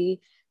would be,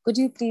 could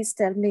you please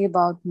tell me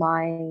about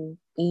my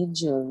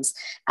angels?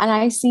 And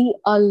I see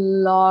a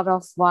lot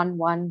of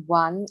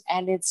 111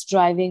 and it's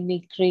driving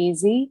me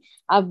crazy.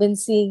 I've been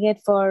seeing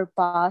it for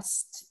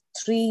past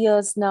 3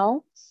 years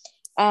now.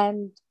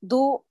 And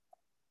though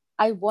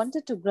I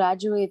wanted to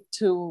graduate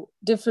to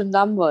different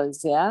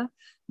numbers,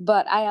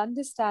 but I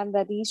understand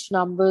that each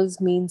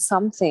numbers means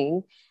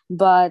something.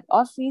 But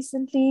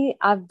recently,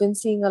 I've been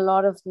seeing a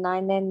lot of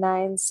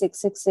 999,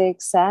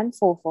 666, and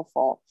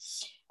 444.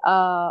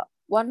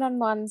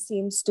 111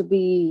 seems to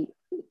be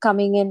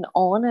coming in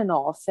on and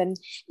off. And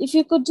if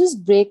you could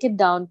just break it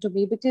down to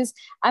me, because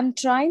I'm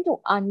trying to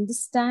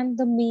understand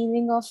the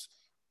meaning of,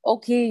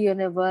 okay,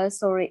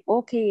 universe, or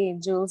okay,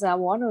 angels, I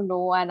want to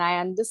know and I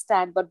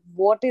understand, but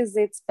what is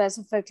it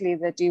specifically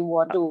that you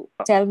want to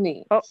tell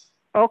me?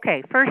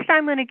 Okay, first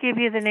I'm going to give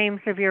you the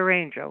names of your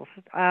angels.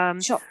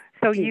 Sure.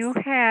 So please. You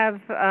have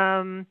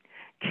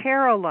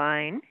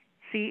Caroline,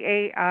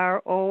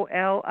 Caroline,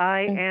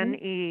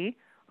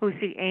 who's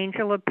the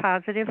angel of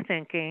positive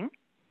thinking.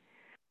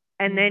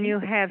 And then you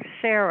have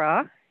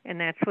Sarah, and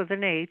that's with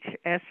an H,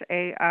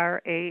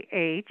 Sarah,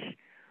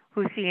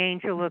 who's the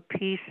angel of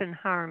peace and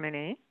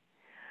harmony.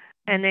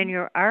 And then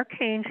your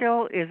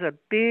archangel is a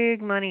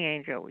big money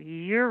angel,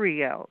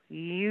 Uriel,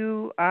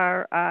 Uriel,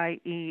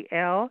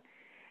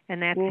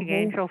 and that's the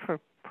angel for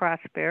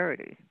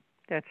prosperity.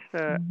 That's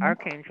the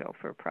archangel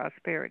for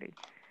prosperity.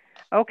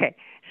 Okay,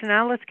 so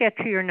now let's get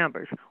to your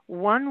numbers.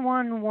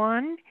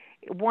 111,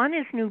 1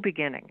 is new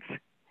beginnings.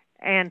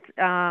 And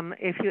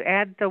if you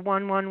add the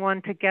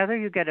 111 together,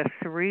 you get a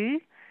 3,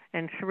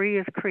 and 3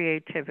 is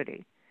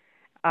creativity.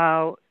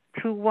 2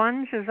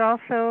 ones is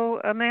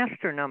also a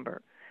master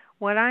number.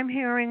 What I'm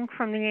hearing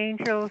from the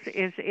angels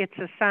is it's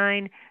a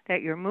sign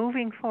that you're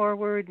moving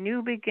forward,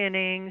 new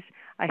beginnings.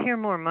 I hear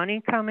more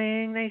money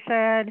coming, they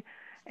said,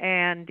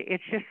 and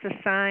it's just a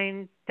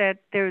sign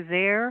that they're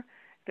there,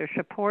 they're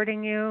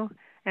supporting you,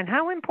 and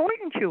how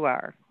important you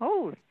are.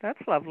 Oh,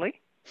 that's lovely.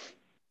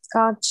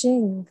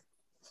 Catching.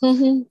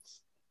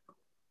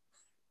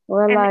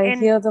 Well, I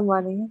hear the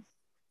money.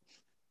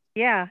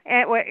 Yeah.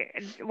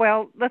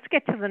 Well, let's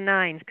get to the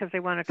 9s because they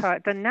want to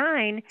talk. The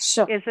 9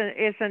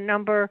 is a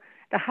number,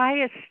 the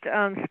highest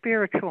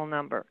spiritual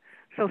number.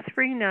 So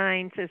 3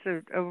 9s is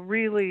a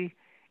really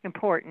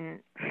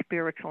important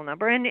spiritual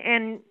number,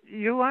 and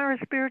you are a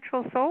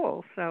spiritual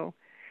soul. So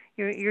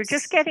you're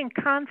just getting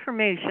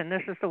confirmation.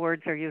 This is the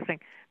words they're using: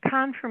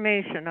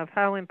 confirmation of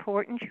how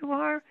important you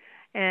are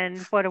and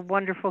what a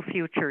wonderful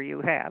future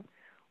you have.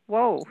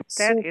 Whoa,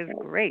 that is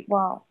great.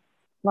 Wow.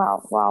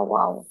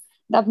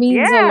 That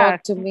means a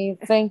lot to me.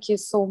 Thank you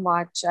so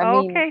much.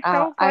 So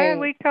glad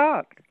we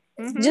talked.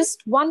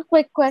 Just one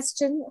quick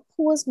question.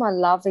 Who is my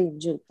love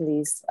angel,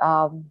 please?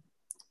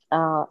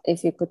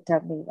 If you could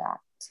tell me that.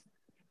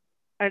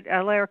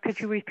 Lara, could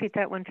you repeat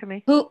that one to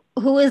me?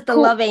 Who is the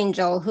love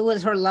angel? Who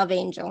is her love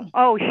angel?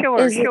 Oh,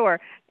 sure.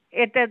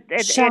 It's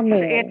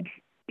Terina,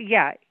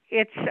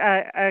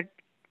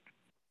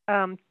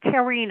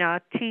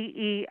 Terina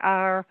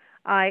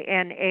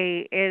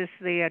is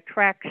the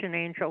attraction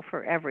angel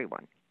for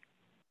everyone.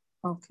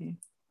 Okay.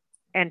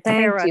 And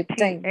Tara,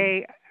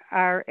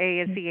 Tara,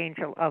 is the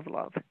angel of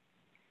love.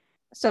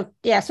 So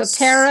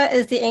Tara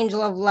is the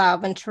angel of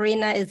love and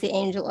Terina is the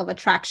angel of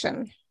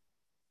attraction.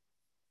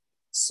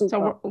 Super.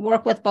 So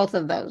work with both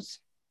of those.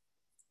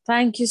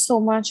 Thank you so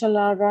much,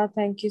 Alara.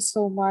 Thank you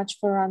so much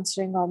for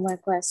answering all my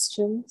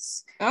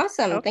questions.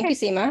 Awesome. Okay. Thank you,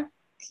 Seema.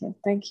 Okay,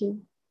 thank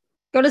you.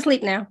 Go to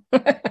sleep now.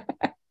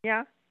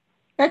 Yeah.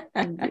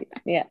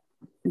 Yeah.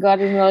 Got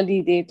an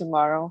early day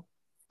tomorrow.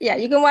 Yeah,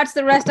 you can watch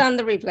the rest on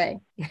the replay.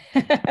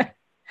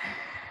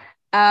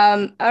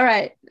 All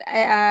right.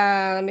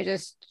 Let me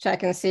just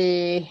check and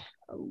see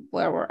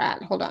where we're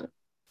at. Hold on.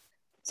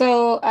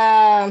 So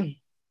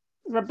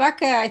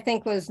Rebecca, I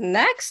think, was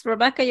next.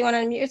 Rebecca, you want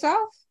to unmute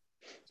yourself?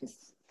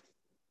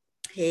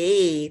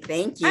 Hey,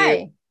 thank you.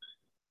 Hi.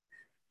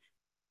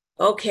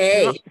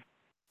 Okay. Do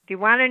you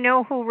want to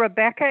know who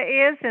Rebecca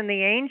is in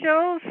the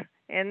angels,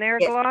 in their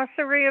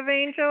glossary of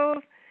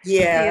angels?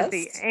 Yes. She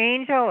is the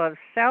angel of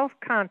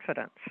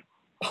self-confidence.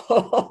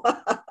 Well,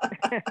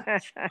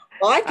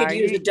 I could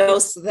use a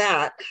dose of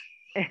that.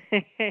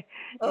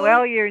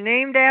 Well, you're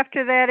named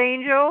after that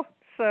angel,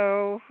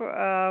 so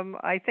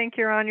I think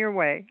you're on your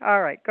way.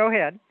 All right, go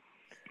ahead.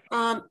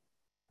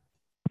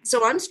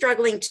 So I'm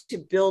struggling to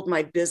build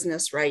my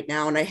business right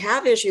now, and I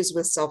have issues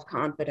with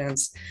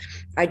self-confidence.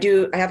 I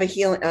have a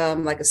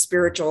healing, like a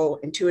spiritual,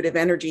 intuitive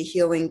energy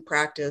healing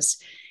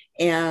practice,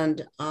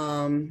 and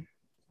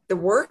the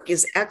work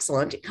is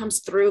excellent. It comes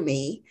through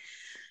me,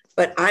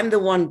 but I'm the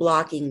one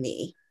blocking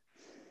me.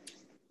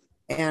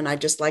 And I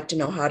just like to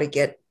know how to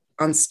get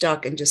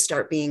unstuck and just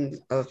start being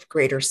of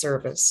greater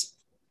service.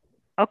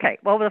 Okay.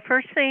 Well, the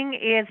first thing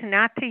is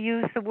not to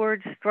use the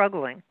word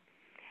struggling,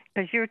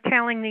 because you're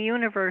telling the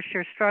universe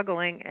you're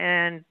struggling,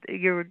 and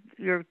you're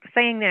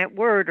saying that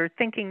word or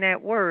thinking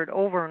that word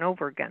over and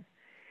over again.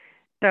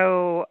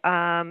 So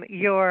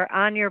you're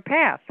on your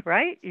path,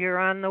 right? You're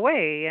on the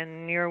way,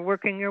 and you're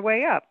working your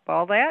way up.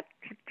 All that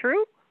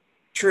true?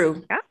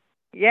 True.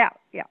 Yeah.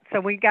 So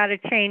we got to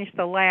change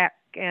the lack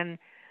and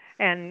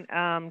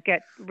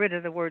get rid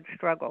of the word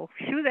struggle.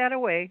 Shoo that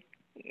away.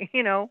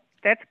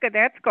 That's good.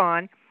 That's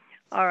gone.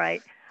 All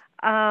right.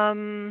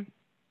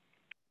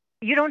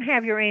 You don't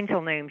have your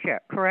angel names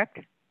yet, correct?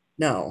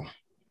 No.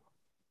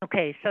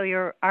 Okay, so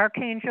your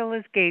archangel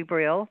is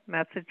Gabriel,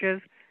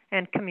 messages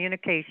and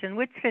communication,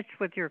 which fits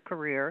with your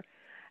career.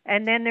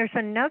 And then there's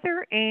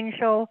another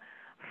angel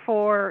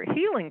for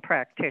healing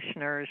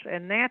practitioners,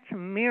 and that's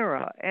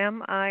Mira,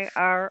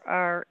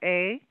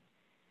 Mirra.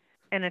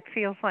 And it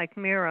feels like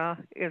Mira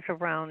is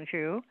around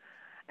you.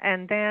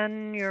 And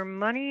then your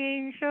money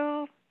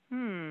angel,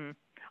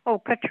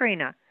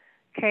 Katrina,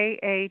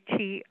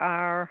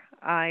 Katrina,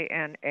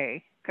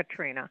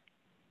 Katrina.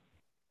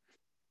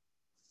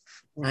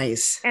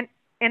 Nice. And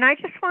I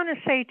just want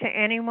to say to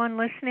anyone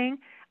listening,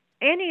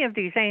 any of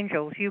these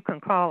angels you can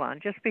call on.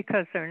 Just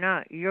because they're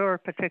not your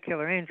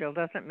particular angel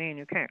doesn't mean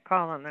you can't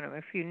call on them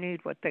if you need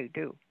what they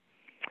do.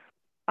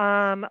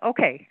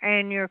 Okay,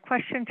 and your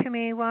question to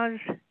me was?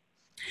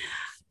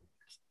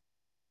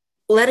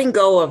 Letting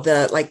go of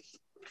the, like,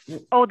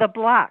 oh, the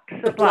blocks.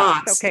 The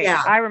blocks. Okay,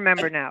 yeah. I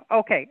remember now.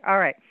 Okay, all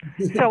right.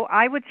 So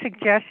I would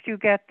suggest you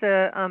get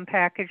the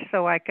package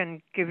so I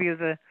can give you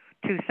the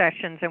 2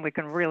 sessions and we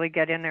can really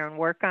get in there and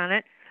work on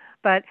it.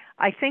 But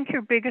I think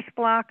your biggest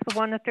block, the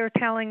one that they're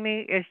telling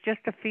me, is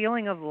just a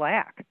feeling of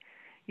lack.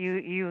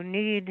 You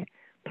need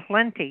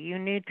plenty. You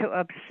need to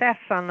obsess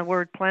on the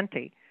word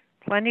plenty.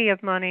 Plenty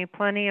of money,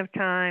 plenty of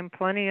time,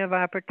 plenty of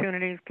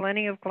opportunities,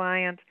 plenty of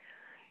clients.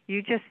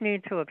 You just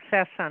need to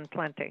obsess on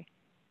plenty.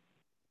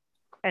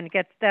 And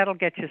that'll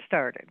get you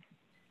started.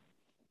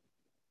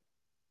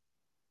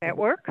 That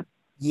work?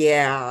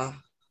 Yeah.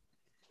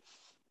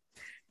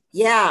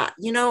 Yeah.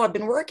 I've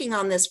been working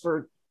on this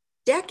for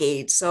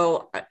decades.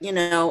 So,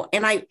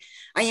 and I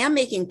am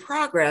making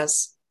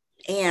progress,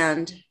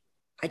 and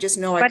I just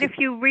know But if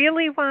you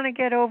really want to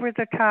get over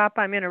the top,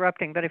 I'm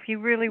interrupting, but if you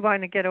really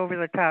want to get over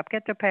the top,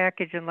 get the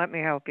package and let me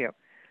help you.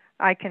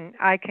 I can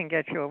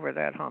get you over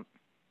that hump.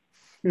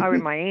 Or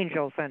my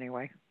angels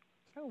anyway.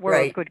 We're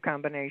a good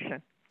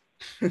combination.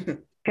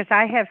 Because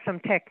I have some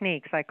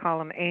techniques. I call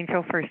them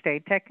angel first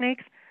aid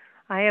techniques.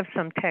 I have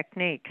some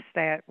techniques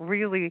that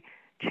really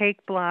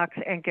take blocks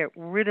and get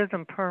rid of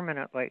them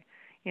permanently,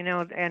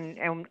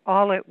 and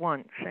all at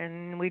once.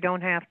 And we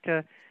don't have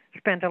to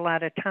spend a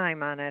lot of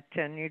time on it,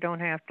 and you don't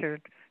have to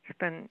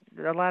spend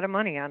a lot of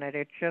money on it.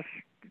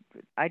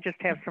 I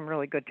just have some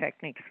really good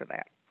techniques for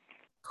that.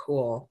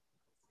 Cool.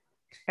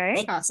 Okay.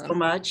 Thank you so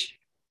much.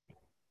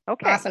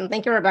 Okay. Awesome.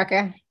 Thank you,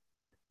 Rebecca.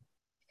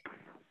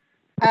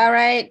 All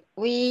right.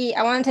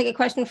 I want to take a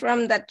question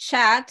from the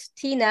chat.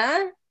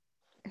 Tina,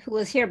 who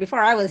was here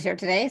before I was here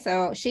today.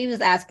 So she was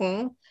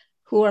asking,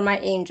 who are my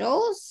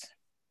angels?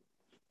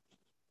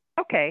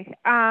 Okay.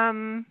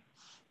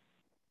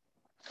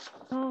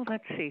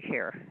 Let's see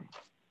here.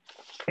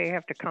 They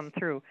have to come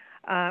through.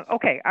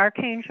 Okay.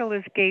 Archangel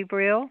is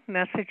Gabriel,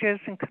 messages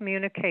and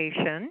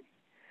communication.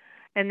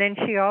 And then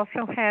she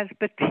also has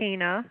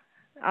Bettina,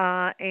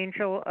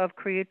 angel of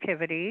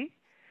creativity.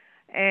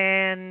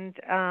 And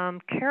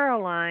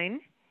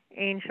Caroline,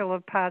 angel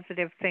of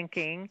positive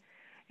thinking.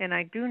 And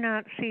I do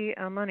not see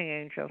a money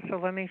angel. So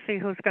let me see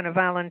who's going to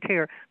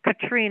volunteer.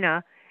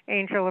 Katrina,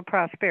 angel of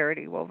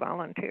prosperity, will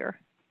volunteer.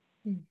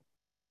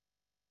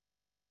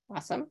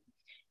 Awesome.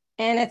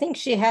 And I think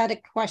she had a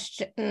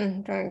question.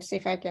 I'm trying to see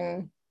if I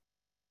can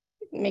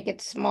make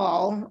it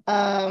small.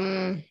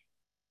 Yeah,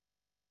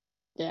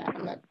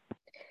 I'm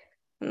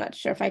not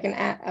sure if I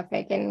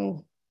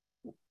can.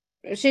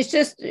 She's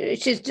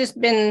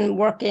just been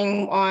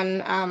working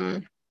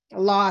on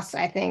loss,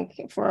 I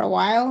think, for a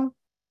while,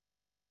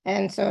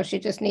 and so she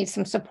just needs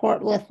some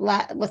support with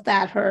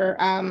that. Her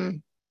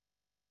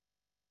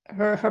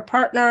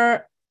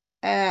partner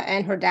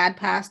and her dad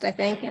passed, I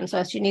think, and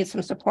so she needs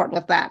some support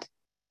with that.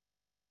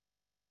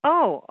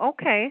 Oh,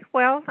 okay.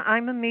 Well,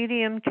 I'm a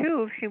medium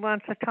too. If she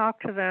wants to talk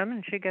to them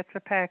and she gets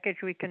a package,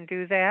 we can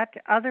do that.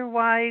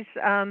 Otherwise,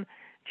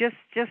 just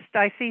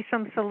I see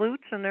some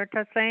salutes and they're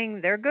just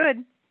saying they're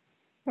good.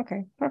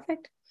 Okay,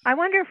 perfect. I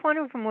wonder if one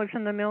of them was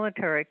in the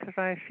military because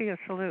I see a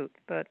salute,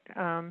 but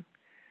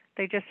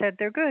they just said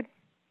they're good.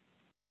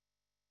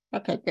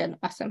 Okay, good,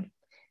 awesome.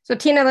 So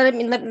Tina, let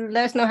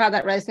us know how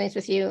that resonates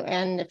with you,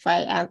 and if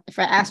I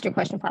asked your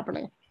question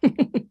properly.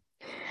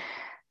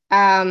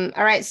 All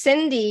right,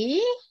 Cindy,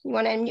 you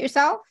want to unmute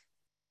yourself?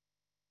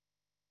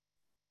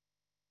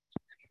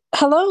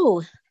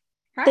 Hello.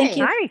 Hi. Thank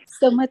you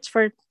so much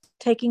for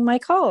taking my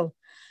call.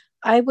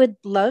 I would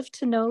love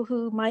to know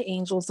who my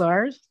angels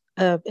are.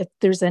 If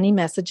there's any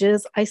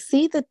messages. I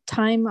see the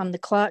time on the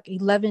clock,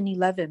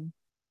 11:11,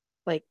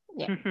 like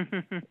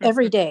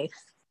every day.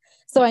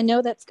 So I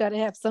know that's got to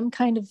have some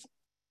kind of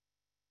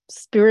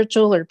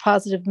spiritual or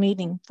positive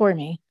meaning for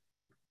me.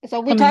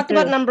 So we talked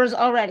about numbers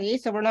already,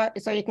 so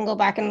so you can go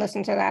back and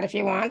listen to that if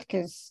you want,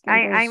 because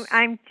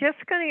I'm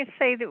just going to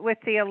say that with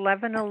the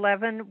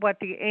 11:11, what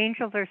the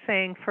angels are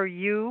saying for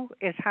you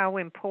is how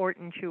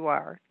important you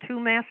are. 2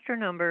 master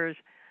numbers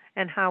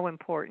and how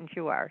important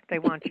you are. They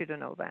want you to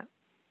know that.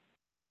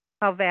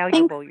 How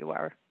valuable you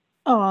are.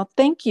 Oh,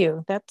 thank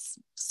you. That's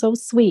so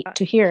sweet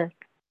to hear.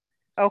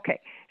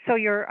 Okay. So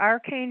your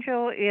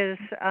archangel is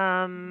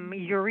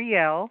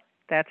Uriel.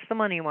 That's the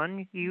money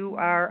one.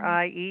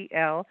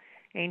 Uriel,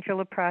 angel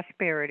of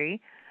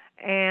prosperity.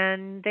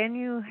 And then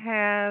you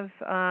have,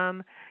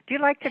 do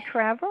you like to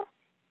travel?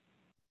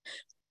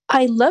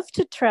 I love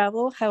to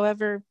travel.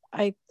 However,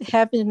 I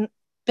haven't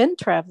been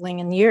traveling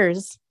in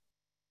years.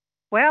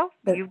 Well,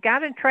 you've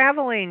got a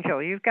travel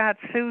angel. You've got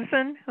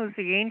Susan, who's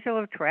the angel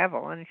of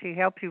travel, and she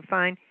helps you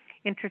find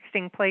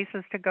interesting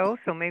places to go.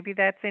 So maybe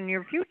that's in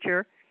your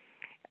future.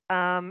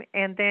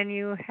 And then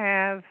you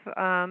have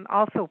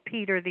also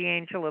Peter, the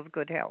angel of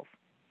good health.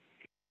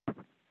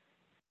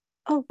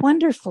 Oh,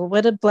 wonderful.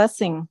 What a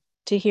blessing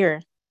to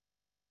hear.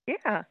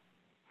 Yeah.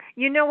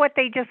 You know what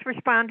they just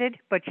responded?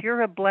 But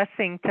you're a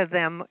blessing to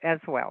them as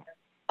well.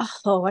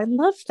 Oh, I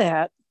love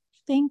that.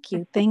 Thank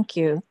you. Thank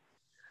you.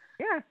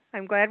 Yeah,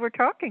 I'm glad we're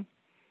talking.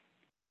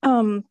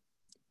 Am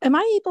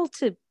I able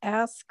to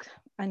ask?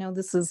 I know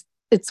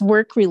it's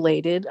work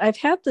related. I've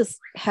had this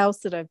house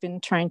that I've been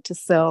trying to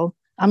sell.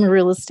 I'm a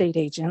real estate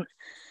agent,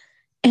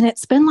 and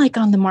it's been like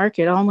on the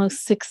market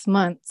almost 6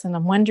 months. And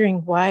I'm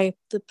wondering why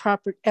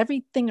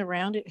everything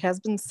around it has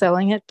been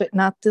selling it, but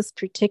not this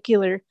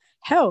particular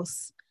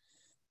house.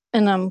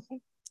 And I'm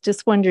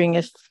just wondering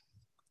if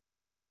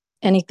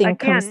anything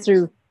comes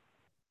through.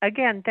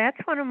 Again, that's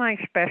one of my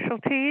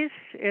specialties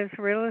is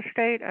real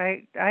estate.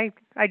 I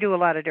do a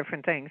lot of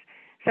different things.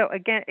 So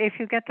again, if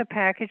you get the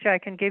package, I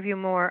can give you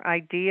more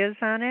ideas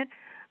on it.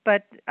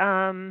 But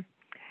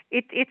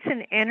it's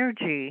an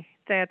energy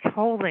that's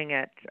holding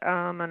it,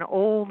 an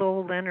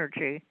old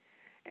energy.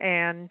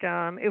 And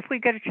if we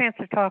get a chance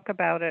to talk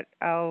about it,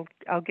 I'll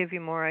give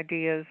you more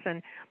ideas.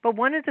 But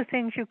one of the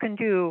things you can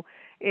do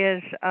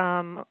is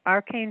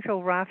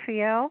Archangel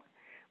Raphael,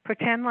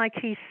 pretend like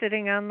he's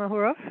sitting on the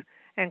roof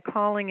and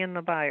calling in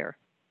the buyer.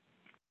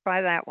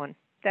 Try that one.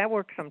 That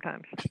works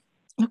sometimes.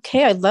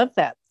 Okay, I love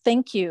that.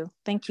 Thank you.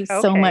 Thank you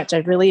so much. I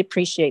really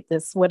appreciate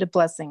this. What a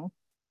blessing.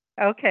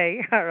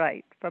 Okay. All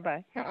right.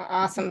 Bye-bye.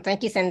 Awesome.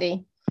 Thank you,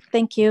 Cindy.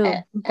 Thank you.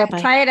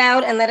 Bye-bye. Try it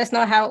out and let us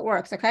know how it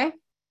works, okay?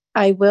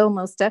 I will,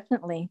 most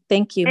definitely.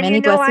 Thank you. And many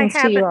blessings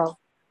to you all.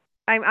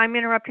 I'm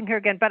interrupting here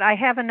again, but I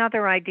have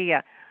another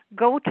idea.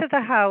 Go to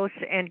the house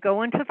and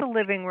go into the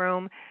living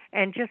room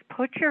and just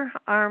put your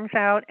arms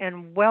out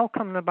and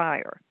welcome the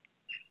buyer.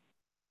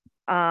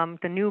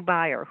 The new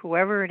buyer,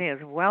 whoever it is,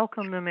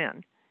 welcome them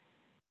in.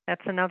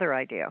 That's another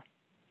idea.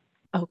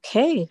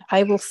 Okay,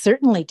 I will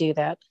certainly do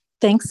that.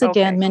 Thanks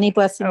again. Many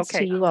blessings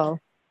to you all.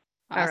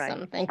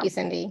 Awesome. Right. Thank you,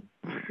 Cindy.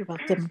 You're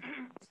welcome.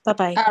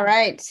 Bye-bye. All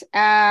right.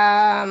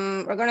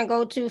 We're going to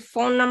go to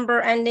phone number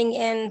ending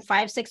in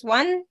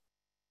 561. You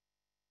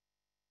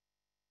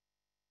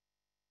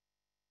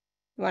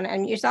want to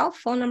unmute yourself?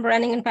 Phone number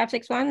ending in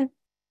 561.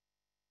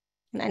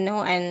 I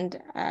know, and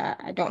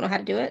I don't know how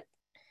to do it.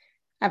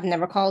 I've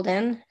never called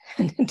in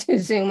to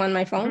Zoom on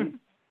my phone.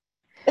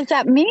 Is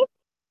that me?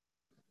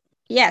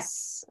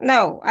 Yes.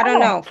 No, I don't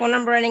know. Phone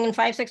number ending in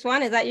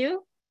 561. Is that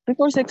you?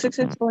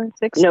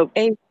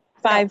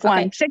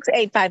 466466851.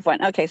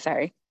 6851. Okay,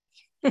 sorry.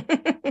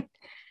 Okay.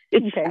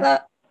 Hello.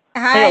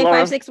 Hi, Hello,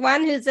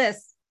 561. Who's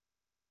this?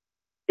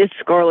 It's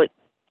Scarlett.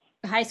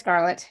 Hi,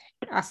 Scarlett.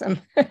 Awesome.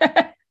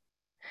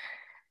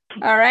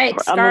 All right,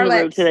 Scarlett. I'm on the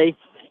road today.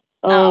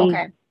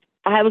 Okay.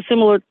 I have a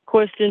similar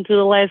question to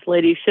the last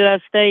lady. Should I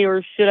stay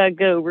or should I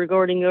go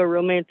regarding a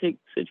romantic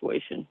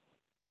situation?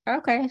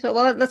 Okay. So,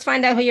 well, let's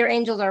find out who your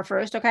angels are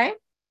first, okay?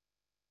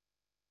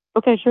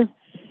 Okay, sure.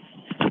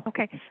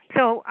 Okay.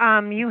 So,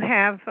 you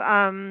have,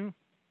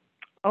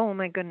 oh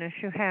my goodness,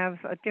 you have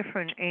a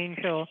different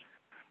angel.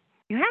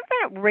 You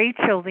have that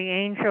Rachel, the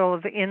angel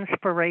of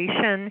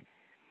inspiration.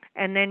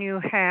 And then you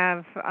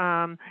have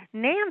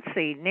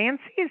Nancy.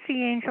 Nancy is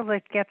the angel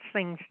that gets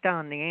things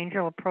done, the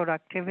angel of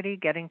productivity,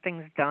 getting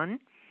things done.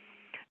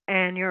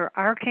 And your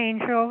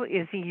archangel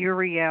is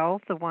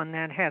Uriel, the one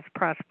that has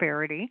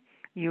prosperity,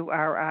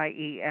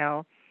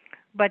 Uriel.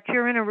 But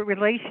you're in a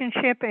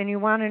relationship and you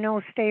want to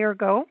know stay or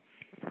go?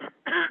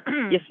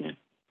 Yes, ma'am.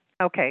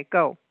 Okay,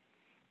 go.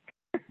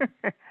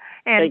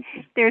 And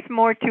there's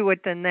more to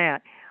it than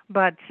that.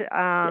 But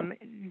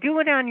do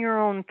it on your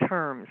own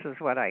terms is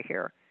what I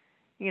hear.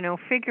 You know,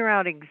 figure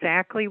out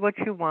exactly what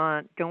you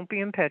want. Don't be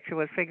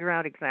impetuous. Figure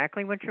out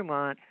exactly what you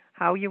want,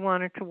 how you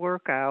want it to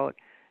work out.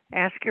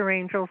 Ask your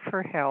angels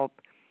for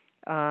help.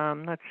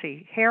 Let's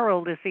see.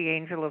 Harold is the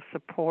angel of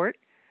support.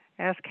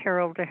 Ask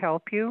Harold to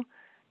help you,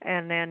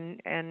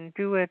 and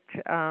do it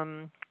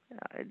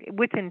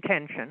with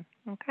intention.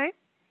 Okay.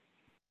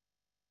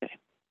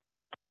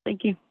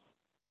 Thank you.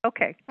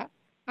 Okay.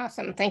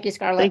 Awesome. Thank you,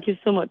 Scarlett. Thank you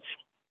so much.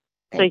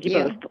 Thank you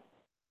both.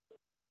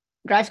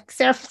 Drive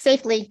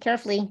safely,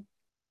 carefully.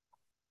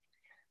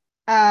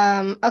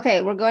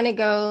 Okay, we're going to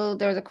go.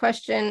 There's a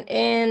question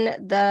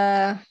in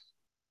the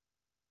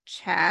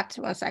chat.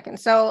 1 second.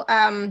 So,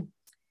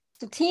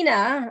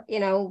 Tina,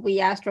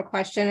 we asked her a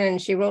question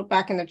and she wrote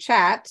back in the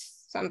chat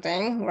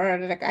something. Where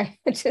did I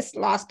just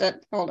lost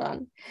it? Hold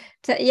on.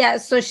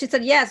 So she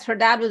said yes, her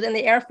dad was in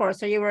the Air Force.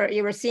 So you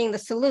were seeing the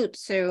salute,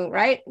 Sue,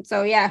 right?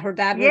 So yeah, her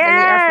dad was in the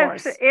Air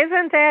Force.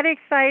 Isn't that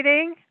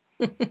exciting?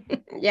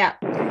 Yeah.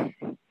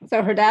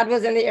 So her dad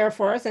was in the Air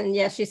Force, and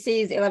yes, she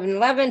sees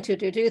 1111,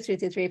 222,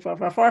 333,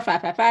 444,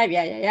 555.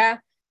 Yeah.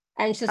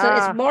 And she said,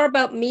 it's more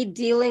about me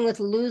dealing with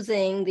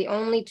losing the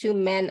only two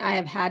men I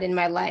have had in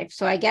my life.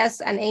 So I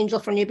guess an angel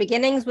for new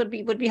beginnings would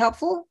be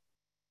helpful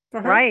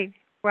for her.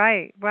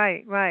 Right.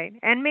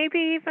 And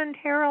maybe even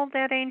Harold,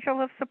 that angel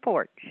of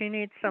support. She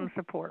needs some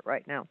support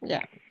right now.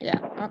 Yeah.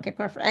 Okay,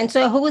 perfect. And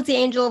so who was the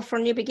angel for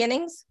new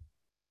beginnings?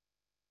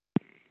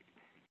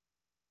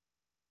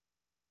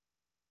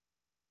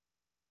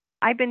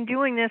 I've been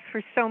doing this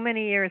for so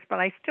many years, but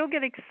I still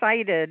get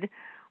excited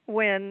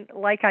when,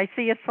 I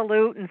see a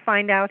salute and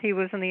find out he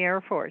was in the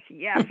Air Force.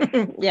 Yes.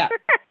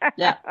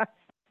 Yeah.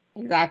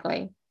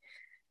 Exactly.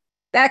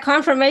 That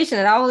confirmation,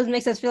 it always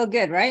makes us feel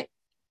good, right?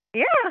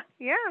 Yeah.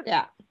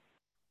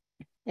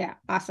 Yeah.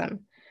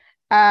 Awesome.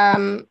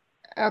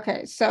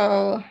 Okay,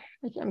 so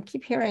I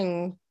keep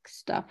hearing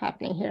stuff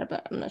happening here,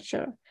 but I'm not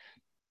sure.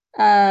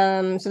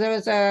 So there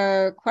was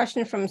a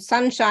question from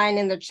Sunshine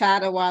in the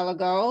chat a while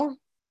ago.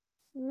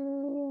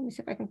 Let me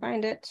see if I can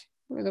find it.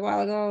 It was a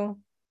while ago.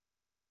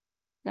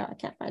 No, I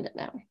can't find it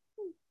now.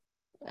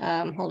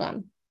 Hold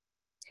on.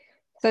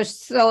 So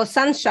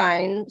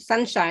Sunshine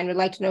would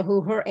like to know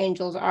who her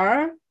angels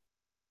are.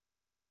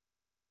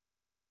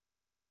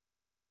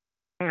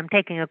 I'm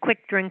taking a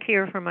quick drink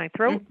here for my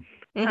throat.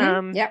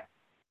 Yep.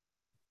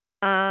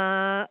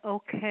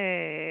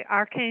 Okay.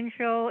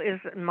 Archangel is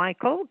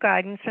Michael,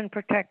 guidance and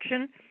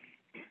protection.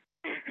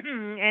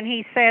 And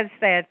he says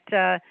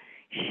that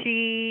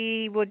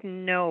she would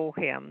know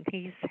him.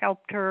 He's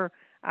helped her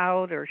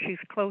out, or she's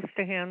close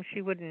to him.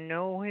 She would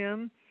know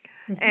him.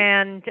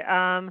 And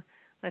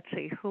let's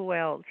see, who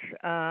else?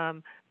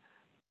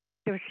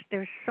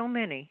 There's so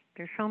many.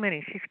 There's so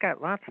many. She's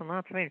got lots and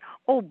lots of angels.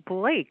 Oh,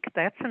 Blake,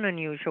 that's an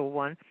unusual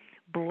one.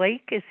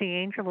 Blake is the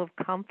angel of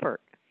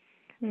comfort.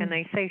 And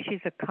they say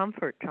she's a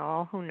comfort to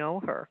all who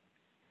know her.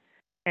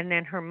 And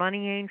then her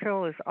money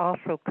angel is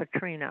also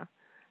Katrina,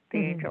 the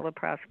angel of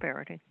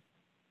prosperity.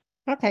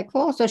 Okay,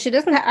 cool. So she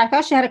doesn't I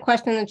thought she had a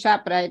question in the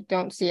chat, but I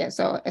don't see it,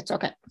 so it's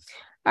okay.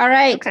 All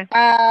right. Okay.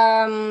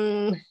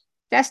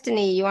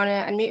 Destiny, you want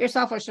to unmute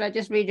yourself, or should I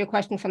just read your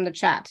question from the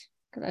chat?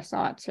 Because I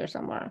saw it here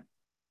somewhere.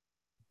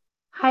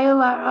 Hi,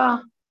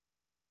 Lara.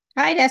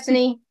 Hi,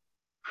 Destiny.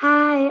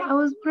 Hi. I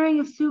was wondering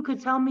if Sue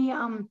could tell me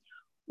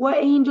what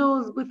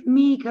angel is with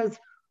me, because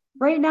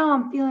right now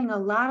I'm feeling a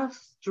lot of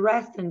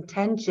stress and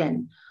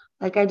tension.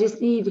 Like I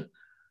just need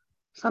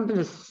something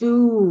to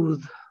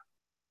soothe.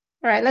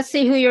 All right, let's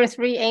see who your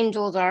 3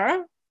 angels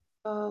are.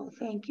 Oh,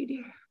 thank you,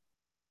 dear.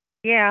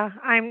 Yeah,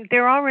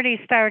 they're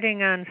already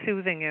starting on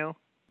soothing you.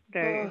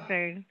 You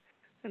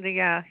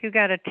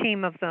got a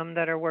team of them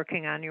that are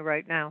working on you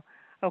right now.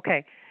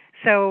 Okay.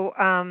 So,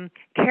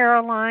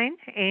 Caroline,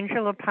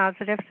 angel of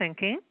positive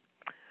thinking.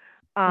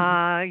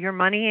 Your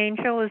money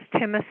angel is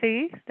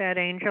Timothy, that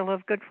angel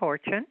of good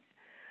fortune.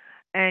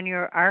 And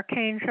your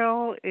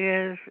archangel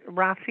is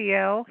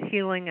Raphael,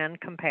 healing and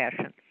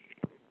compassion.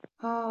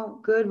 Oh,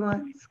 good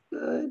ones.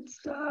 Good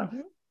stuff.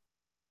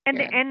 And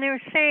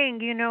they're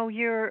saying,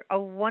 you're a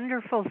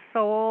wonderful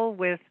soul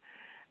with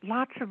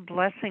lots of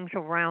blessings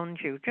around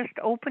you. Just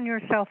open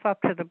yourself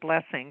up to the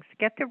blessings.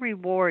 Get the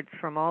rewards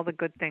from all the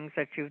good things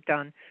that you've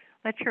done.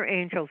 Let your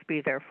angels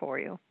be there for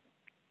you.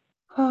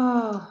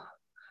 Oh,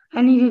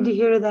 I needed to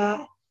hear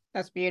that.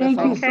 That's beautiful.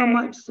 Thank you so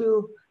much,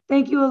 Sue.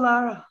 Thank you,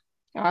 Alara.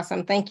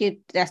 Awesome. Thank you,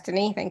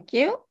 Destiny. Thank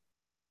you.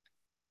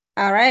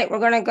 All right, we're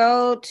going to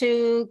go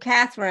to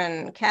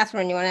Catherine.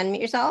 Catherine, you want to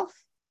unmute yourself?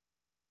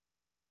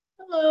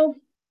 Hello.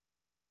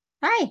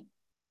 Hi.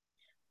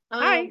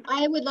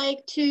 I would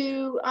like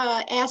to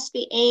ask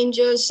the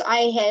angels.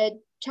 I had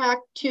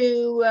talked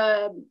to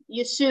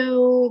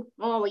Sue,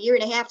 a year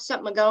and a half,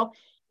 something ago,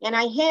 and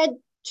I had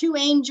 2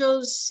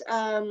 angels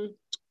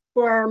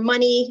for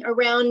money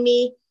around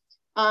me.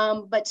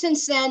 But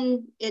since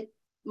then,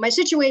 my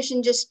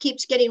situation just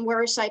keeps getting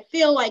worse. I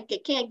feel like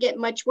it can't get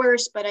much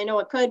worse, but I know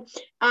it could.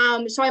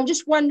 So I'm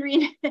just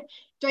wondering,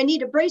 do I need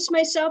to brace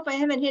myself? I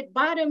haven't hit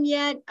bottom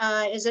yet.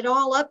 Is it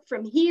all up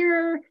from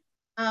here?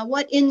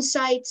 What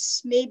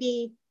insights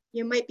maybe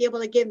you might be able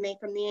to give me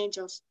from the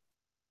angels?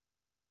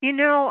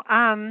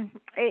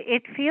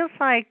 It feels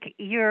like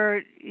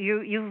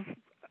you've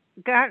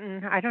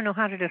gotten, I don't know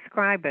how to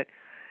describe it.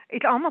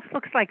 It almost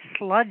looks like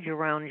sludge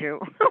around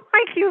you.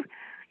 Like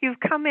you've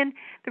come in.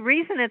 The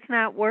reason it's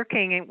not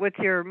working with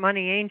your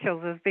money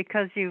angels is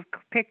because you've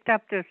picked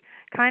up this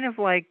kind of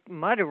like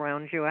mud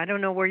around you. I don't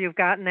know where you've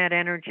gotten that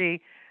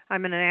energy.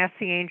 I'm going to ask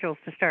the angels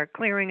to start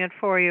clearing it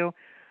for you.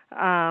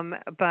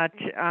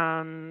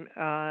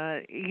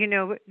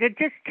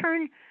 Just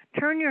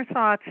turn your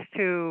thoughts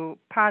to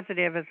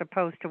positive as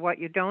opposed to what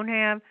you don't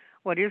have,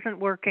 what isn't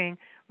working.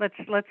 Let's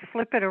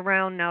flip it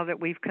around now that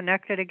we've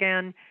connected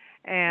again,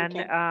 and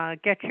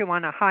get you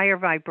on a higher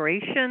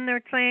vibration,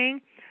 they're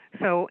saying.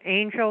 So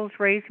angels,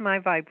 raise my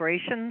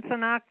vibrations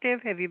an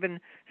octave. Have you been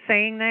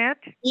saying that?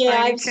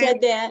 Yeah, I've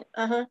said that.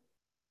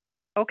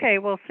 Okay,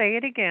 well, say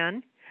it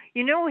again.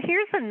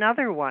 Here's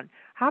another one.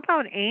 How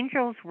about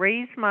angels,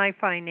 raise my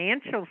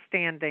financial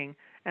standing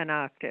an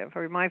octave,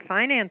 or my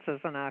finances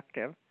an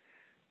octave?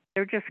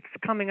 They're just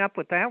coming up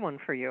with that one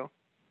for you.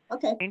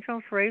 Okay.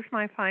 Angels, raise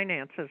my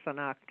finances an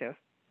octave.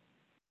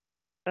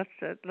 Let's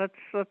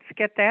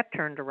get that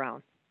turned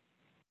around.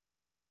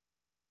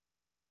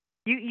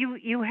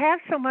 You have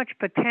so much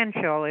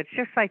potential. It's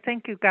just I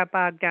think you got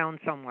bogged down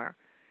somewhere.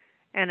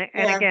 And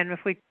again,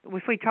 if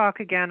we talk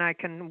again, I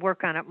can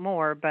work on it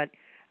more. But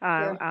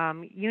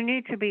you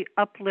need to be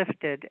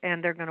uplifted,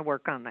 and they're going to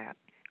work on that.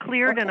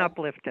 Cleared and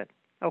uplifted.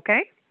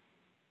 Okay.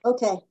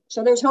 Okay.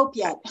 So there's hope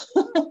yet.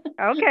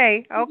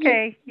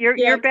 Okay.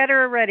 You're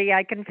better already.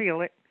 I can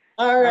feel it.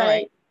 All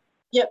right.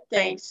 Yep.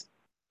 Thanks.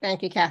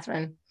 Thank you,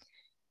 Catherine.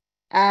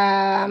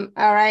 All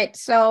right.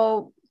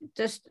 So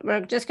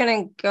we're just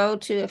going to go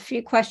to a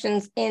few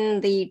questions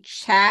in the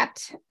chat.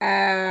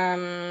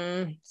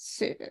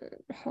 So,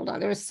 hold on,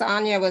 there was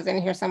Sonia was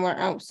in here somewhere.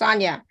 Oh,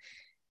 Sonia.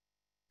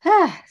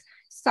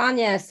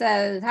 Sonia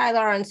says, hi,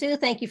 Laura and Sue.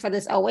 Thank you for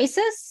this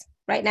oasis.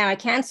 Right now, I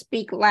can't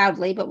speak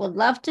loudly, but would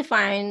love to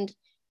find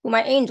who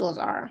my angels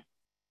are.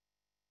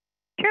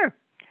 Sure.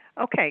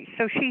 Okay,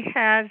 so she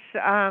has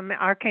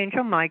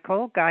Archangel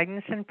Michael,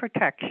 guidance and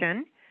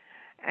protection.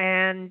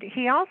 And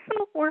he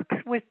also works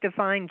with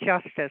divine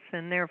justice.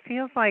 And there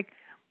feels like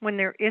when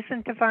there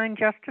isn't divine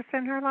justice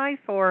in her life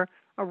or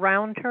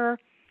around her,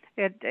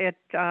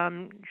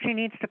 she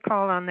needs to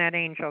call on that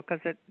angel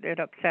because it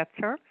upsets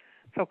her.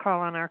 So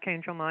call on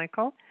Archangel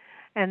Michael.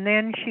 And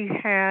then she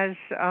has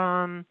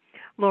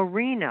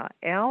Lorena,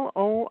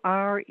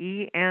 Lorena.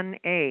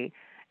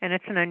 And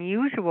it's an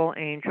unusual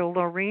angel.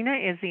 Lorena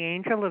is the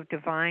angel of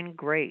divine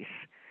grace.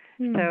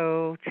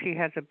 So she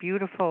has a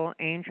beautiful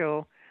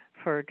angel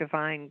for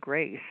divine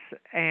grace.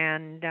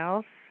 And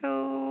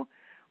also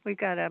we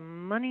got a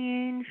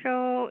money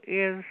angel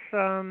is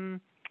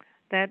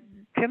that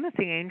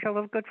Timothy angel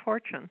of good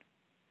fortune.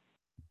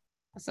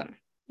 Awesome.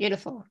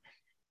 Beautiful.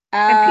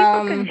 And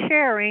people can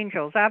share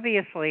angels,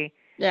 obviously.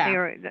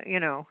 Yeah.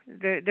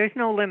 There's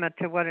no limit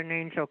to what an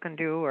angel can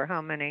do or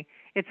how many.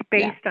 It's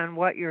based on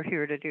what you're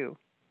here to do.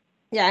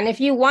 Yeah, and if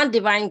you want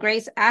divine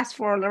grace, ask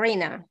for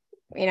Lorena,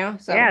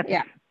 so yes.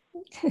 Yeah.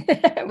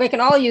 We can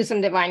all use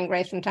some divine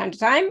grace from time to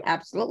time.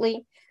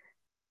 Absolutely.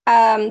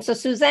 So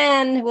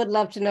Suzanne would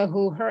love to know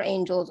who her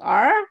angels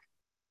are.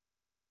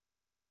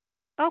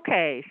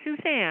 Okay,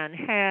 Suzanne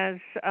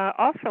has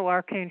also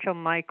Archangel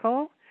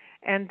Michael,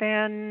 and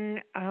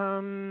then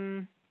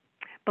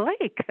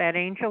Blake, that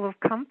angel of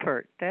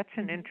comfort. That's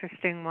an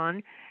interesting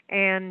one.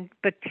 And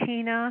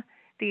Bettina,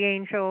 the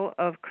angel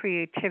of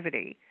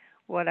creativity.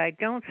 What I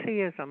don't see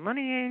is a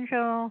money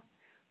angel.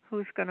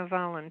 Who's going to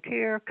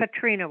volunteer?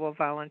 Katrina will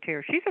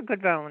volunteer. She's a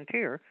good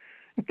volunteer.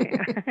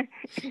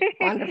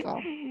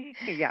 Wonderful.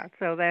 Yeah,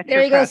 so that's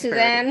there you prosperity. Go,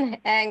 Suzanne.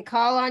 And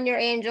call on your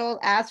angel,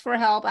 ask for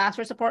help, ask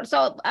for support.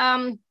 So, Sue,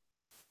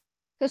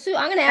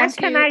 I'm going to ask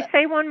you. And can I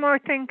say one more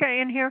thing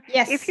in here?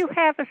 Yes. If you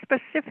have a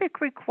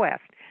specific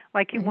request,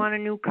 like you want a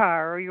new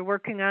car or you're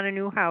working on a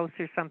new house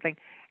or something,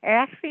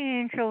 ask the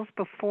angels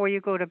before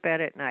you go to bed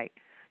at night.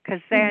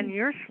 Because then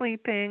you're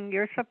sleeping,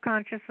 your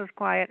subconscious is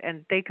quiet,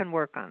 and they can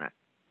work on it.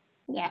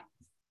 Yeah,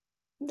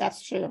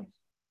 that's true.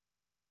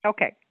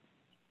 Okay.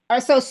 All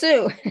right, so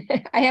Sue,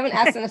 I haven't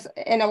asked this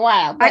in a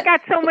while. But I got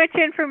so much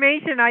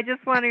information, I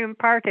just want to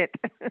impart it.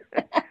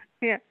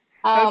 Yeah.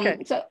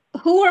 Okay. So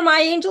who are my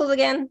angels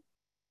again?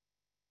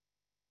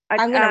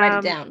 I'm going to write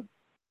it down.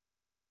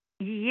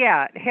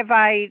 Yeah.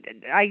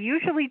 I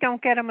usually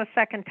don't get them a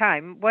second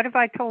time. What have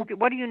I told you?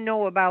 What do you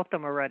know about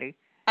them already?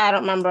 I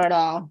don't remember at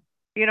all.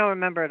 You don't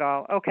remember at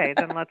all. Okay,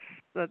 then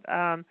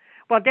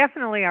well,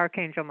 definitely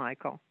Archangel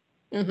Michael.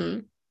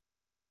 Mm-hmm.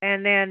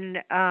 And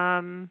then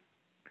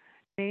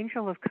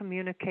angel of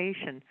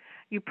communication.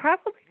 You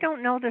probably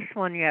don't know this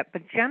one yet,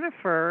 but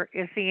Jennifer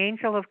is the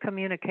angel of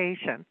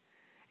communication.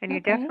 And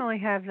you definitely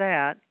have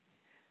that.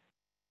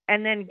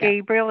 And then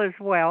Gabriel as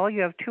well.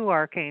 You have two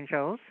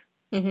archangels.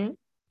 Mm-hmm.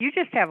 You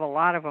just have a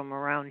lot of them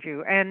around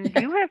you. And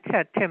you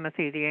have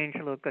Timothy, the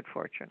angel of good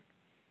fortune.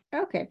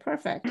 Okay,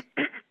 perfect.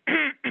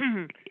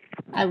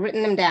 I've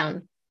written them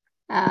down.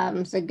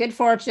 So good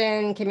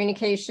fortune,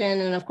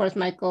 communication, and of course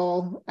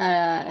Michael,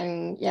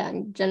 and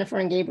Jennifer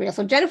and Gabriel.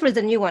 So Jennifer is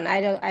a new one.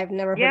 I've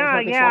never heard of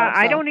her before. Yeah.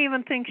 I don't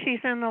even think she's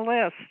in the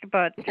list,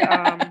 but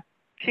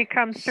she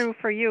comes through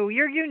for you.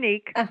 You're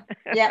unique.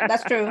 Yeah,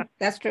 that's true.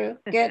 That's true.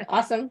 Good,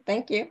 awesome.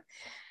 Thank you.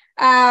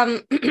 All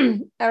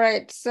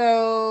right.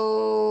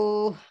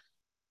 So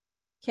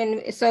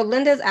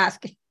Linda's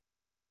asking,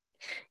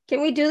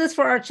 can we do this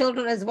for our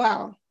children as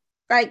well?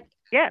 Like,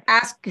 yes.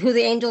 Ask who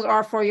the angels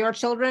are for your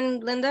children,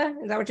 Linda?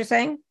 Is that what you're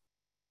saying?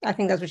 I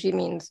think that's what she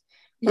means.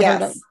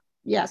 Yes.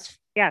 Yes.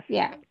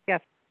 Yeah.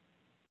 Yes.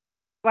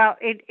 Well,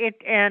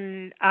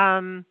 and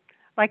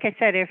like I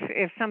said,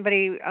 if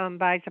somebody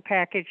buys a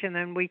package and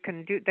then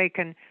they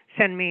can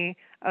send me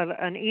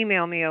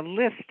email me a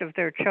list of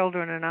their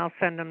children and I'll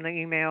send them the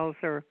emails.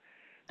 Or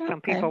some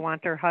people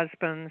want their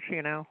husbands.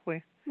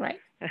 Right.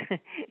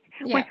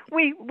 Yeah.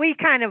 we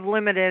kind of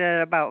limit it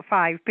at about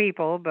 5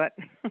 people, but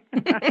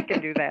I can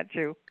do that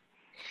too.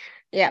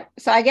 Yeah.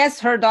 So I guess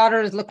her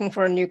daughter is looking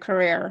for a new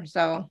career.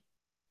 So.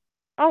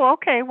 Oh,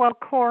 okay. Well,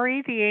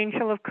 Corey, the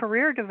angel of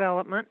career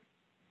development.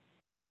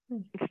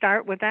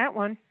 Start with that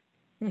one.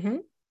 Mm-hmm.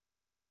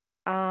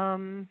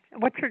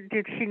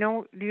 Did she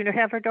know? Do you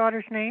have her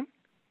daughter's name?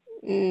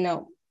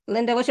 No.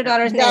 Linda, what's your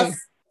daughter's name?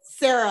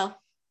 Sarah.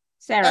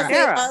 Sarah.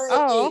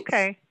 Oh,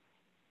 okay.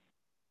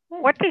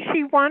 What does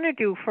she want to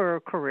do for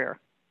a career?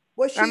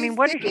 Well,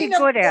 what is she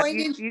good at?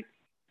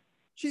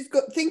 She's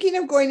thinking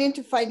of going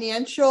into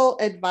financial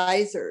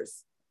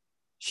advisors.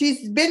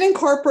 She's been in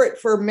corporate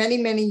for many,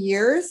 many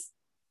years,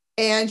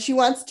 and she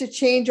wants to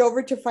change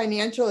over to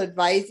financial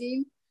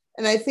advising.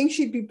 And I think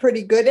she'd be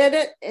pretty good at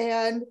it.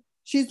 And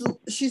she's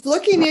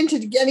looking into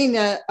getting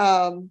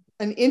an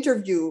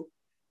interview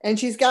and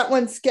she's got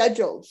one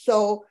scheduled.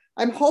 So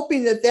I'm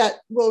hoping that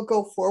will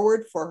go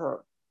forward for her.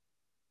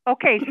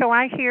 Okay, so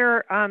I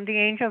hear the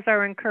angels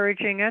are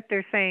encouraging it.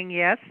 They're saying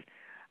yes.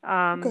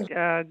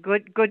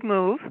 Good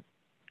move.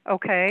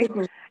 Okay. Good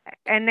move.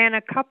 And then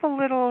a couple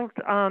little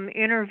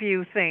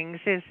interview things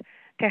is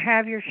to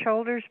have your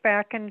shoulders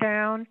back and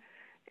down,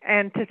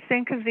 and to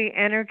think of the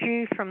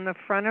energy from the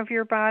front of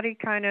your body,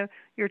 kind of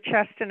your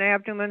chest and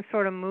abdomen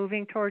sort of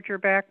moving towards your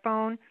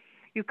backbone.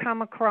 You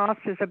come across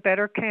as a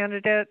better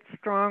candidate,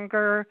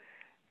 stronger,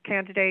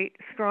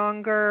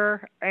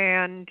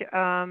 and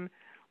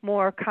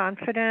more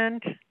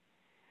confident.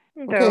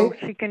 Okay. So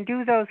she can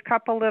do those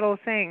couple little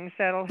things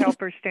that'll help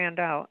her stand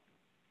out.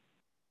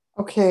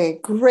 Okay,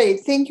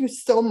 great. Thank you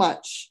so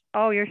much.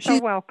 Oh, you're so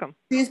welcome.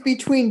 She's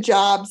between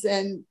jobs,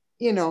 and,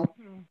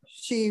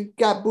 she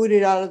got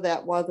booted out of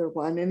that weather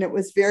one, and it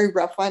was very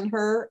rough on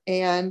her,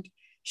 and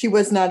she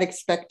was not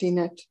expecting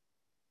it.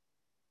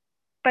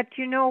 But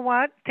you know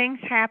what? Things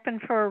happen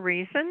for a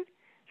reason.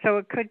 So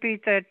it could be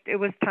that it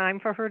was time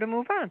for her to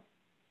move on.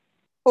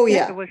 Oh,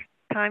 yeah. It was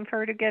time for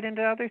her to get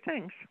into other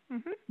things.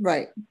 Mm-hmm.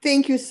 Right.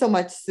 Thank you so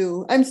much,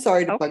 Sue. I'm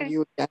sorry to bug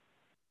you again.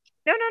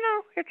 No.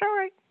 It's all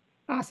right.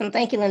 Awesome.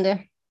 Thank you,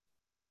 Linda.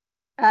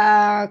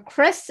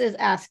 Chris is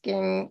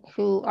asking,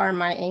 who are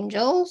my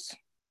angels?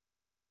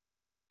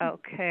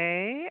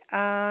 Okay.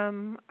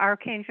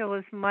 Archangel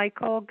is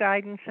Michael,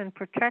 guidance and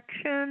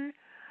protection.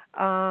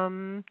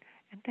 And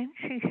then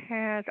she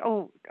has,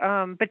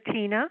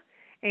 Bettina,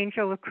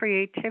 angel of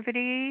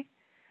creativity.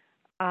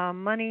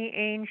 Money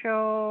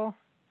angel,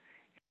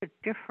 it's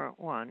a different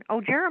one. Oh,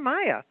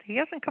 Jeremiah. He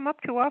hasn't come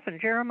up too often.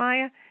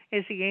 Jeremiah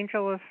is the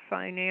angel of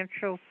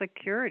financial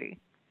security.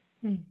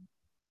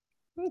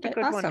 Okay, a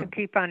good one to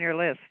keep on your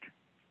list.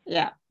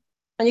 Yeah.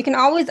 And you can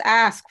always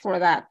ask for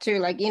that too.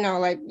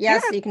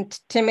 You can,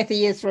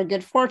 Timothy is for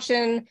good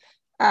fortune.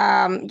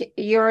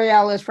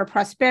 Uriel is for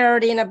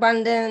prosperity and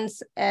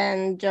abundance.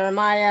 And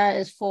Jeremiah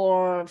is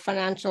for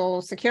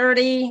financial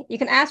security. You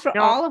can ask for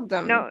all of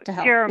them to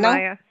help.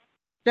 Jeremiah.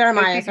 No?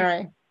 Jeremiah,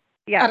 sorry.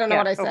 Yeah. I don't know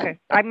what I said.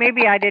 Okay.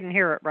 Maybe I didn't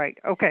hear it right.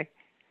 Okay.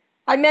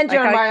 I meant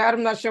Jeremiah.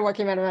 I'm not sure what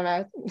came out of my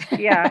mouth.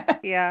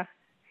 Yeah.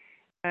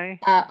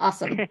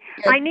 Awesome.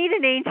 I need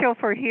an angel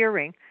for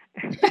hearing.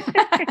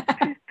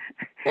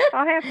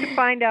 I'll have to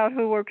find out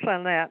who works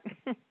on that.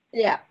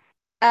 Yeah.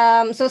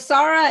 So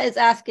Sarah is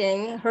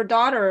asking, her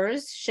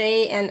daughters,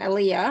 Shay and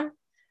Aaliyah,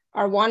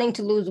 are wanting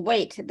to lose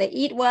weight. They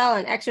eat well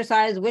and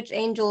exercise. Which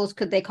angels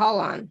could they call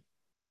on?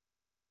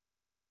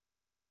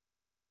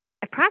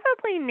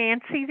 Probably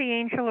Nancy, the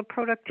angel of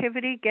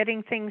productivity,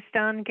 getting things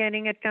done,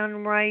 getting it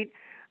done right.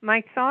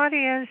 My thought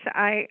is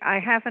I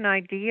have an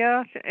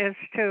idea as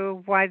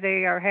to why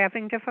they are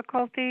having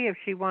difficulty. If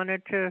she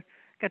wanted to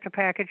get the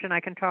package, and I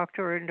can talk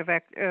to her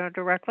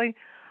directly.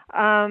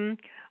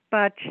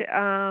 They're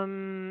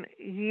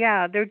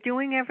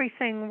doing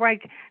everything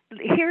right.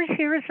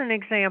 Here's an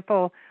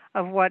example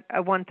of what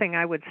one thing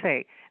I would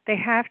say. They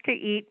have to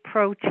eat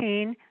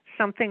protein,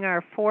 something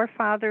our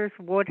forefathers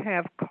would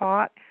have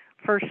caught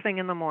first thing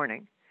in the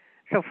morning.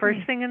 So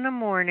first thing in the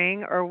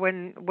morning, or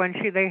when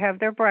they have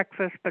their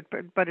breakfast,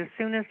 but as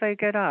soon as they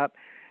get up,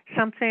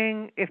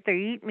 something, if they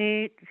eat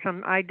meat,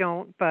 I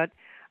don't, but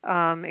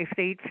if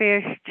they eat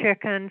fish,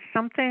 chicken,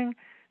 something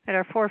that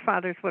our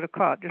forefathers would have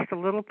caught, just a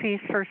little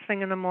piece first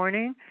thing in the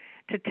morning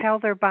to tell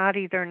their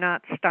body they're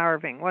not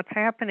starving. What's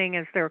happening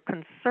is they're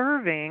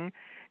conserving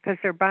because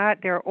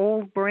their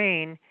old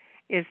brain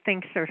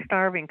thinks they're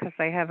starving because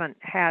they haven't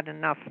had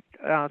enough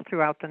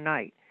throughout the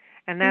night,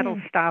 and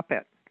that'll stop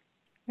it.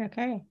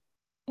 Okay.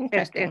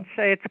 Interesting.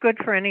 It's good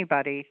for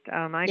anybody.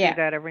 I do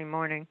that every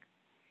morning.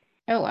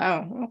 Oh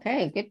wow.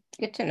 Okay.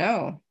 Good to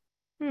know.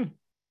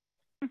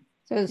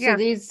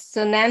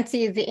 So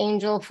Nancy is the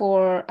angel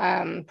for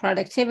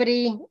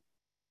productivity,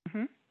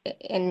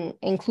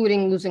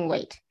 including losing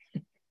weight.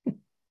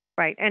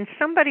 Right. And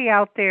somebody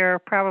out there,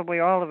 probably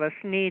all of us,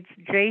 needs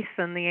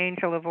Jason, the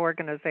angel of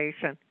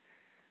organization.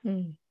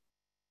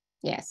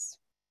 Yes.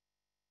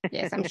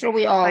 Yes, I'm sure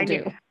we all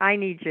do. I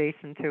need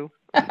Jason too.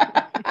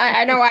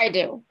 I know I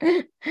do.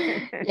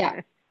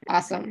 Yeah.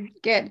 Awesome.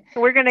 Good.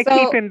 We're going to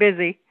keep him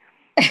busy.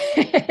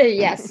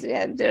 Yes.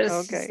 Yeah.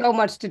 There's so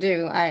much to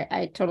do.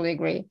 I totally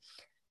agree.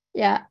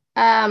 Yeah.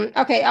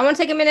 Okay. I want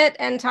to take a minute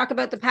and talk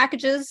about the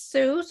packages,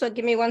 Sue. So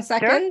give me 1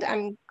 second. Sure.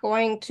 I'm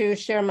going to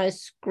share my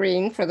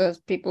screen for those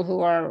people who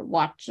are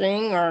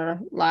watching or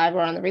live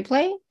or on the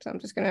replay. So I'm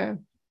just going to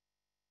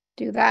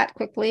do that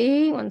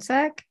quickly. 1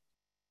 sec.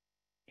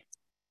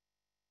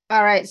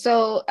 All right,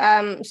 so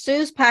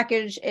Sue's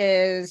package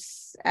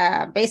is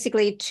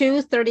basically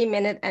 2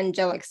 30-minute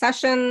angelic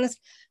sessions,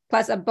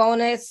 plus a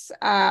bonus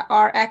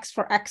RX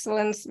for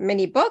Excellence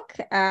mini book,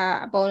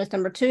 bonus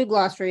number 2,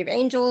 Glossary of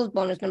Angels,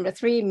 bonus number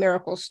 3,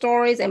 Miracle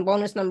Stories, and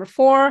bonus number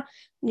 4,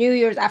 New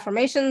Year's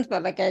affirmations.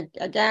 But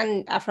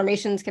again,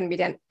 affirmations can be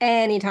done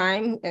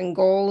anytime, and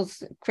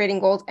creating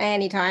goals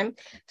anytime.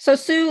 So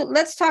Sue,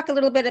 let's talk a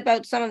little bit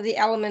about some of the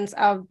elements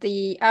of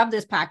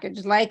this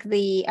package, like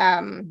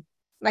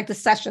the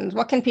sessions.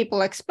 What can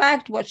people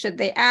expect? What should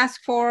they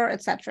ask for,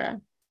 etc.?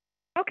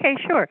 Okay,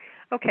 sure.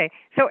 Okay,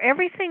 so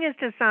everything is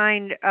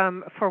designed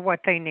for what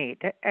they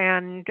need,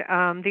 and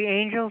the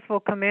angels will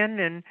come in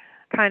and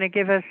kind of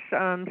give us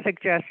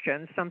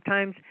suggestions.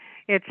 Sometimes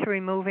it's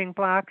removing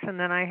blocks, and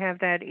then I have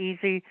that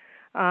easy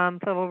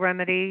little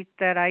remedy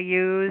that I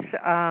use.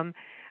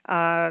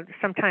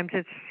 Sometimes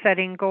it's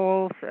setting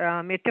goals.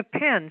 It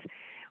depends.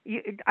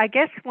 I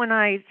guess when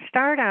I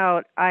start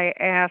out, I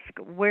ask,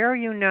 where are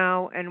you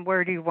now and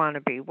where do you want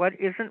to be? What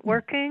isn't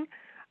working?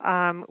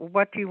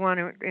 What do you want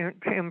to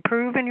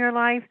improve in your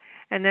life?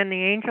 And then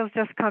the angels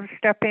just come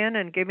step in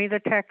and give me the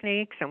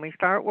techniques, and we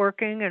start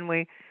working, and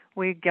we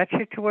get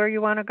you to where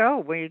you want to go.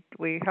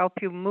 We help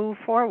you move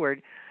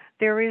forward.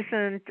 There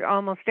isn't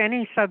almost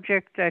any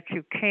subject that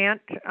you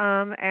can't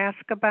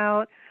ask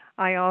about.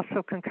 I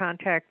also can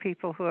contact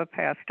people who have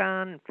passed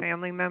on,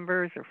 family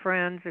members or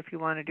friends, if you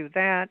want to do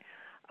that.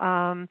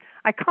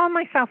 I call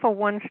myself a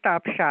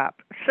one-stop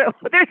shop, so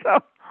there's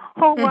a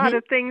whole lot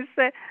of things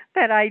that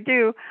I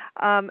do.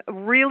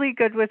 Really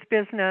good with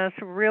business,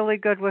 really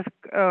good with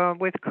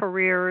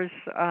careers,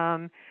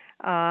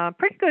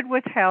 pretty good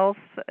with health,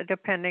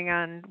 depending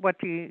on what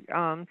the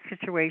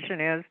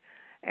situation is,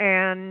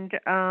 and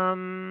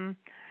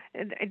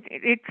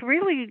it's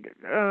really,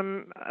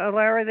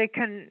 Lara, they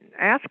can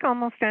ask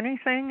almost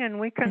anything, and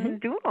we can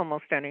do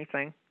almost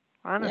anything,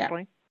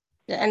 honestly.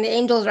 Yeah, and the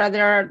angels are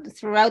there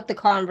throughout the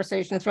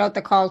conversation, throughout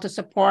the call to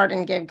support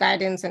and give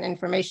guidance and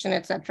information,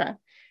 etc.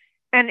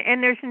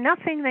 And there's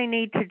nothing they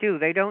need to do.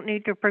 They don't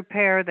need to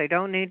prepare. They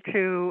don't need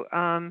to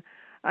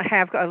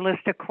have a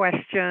list of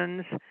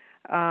questions.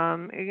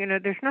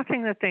 There's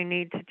nothing that they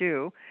need to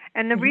do.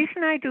 And the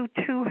reason I do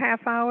 2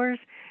 half hours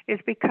is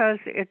because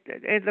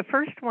the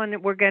first one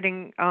that we're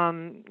getting,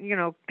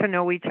 to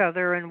know each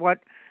other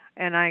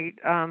and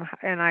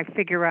I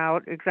figure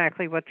out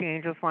exactly what the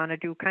angels want to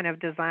do, kind of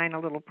design a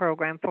little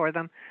program for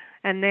them,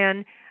 and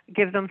then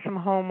give them some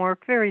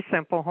homework, very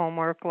simple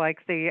homework,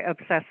 like the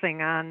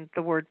obsessing on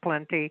the word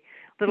plenty,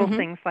 little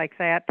things like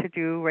that to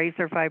do, raise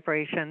their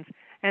vibrations.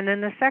 And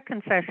then the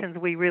second sessions,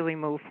 we really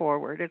move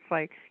forward. It's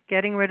like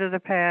getting rid of the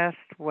past,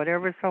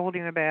 whatever's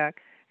holding you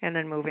back, and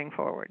then moving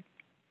forward.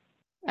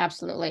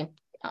 Absolutely.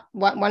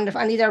 What wonderful.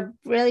 And these are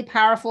really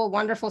powerful,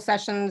 wonderful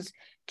sessions,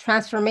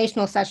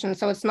 transformational sessions.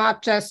 So it's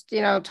not just,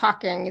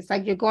 talking. It's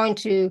like you're going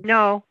to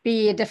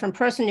be a different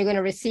person. You're going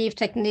to receive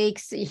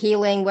techniques,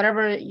 healing,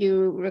 whatever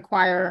you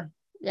require.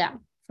 Yeah,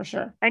 for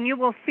sure. And you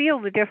will feel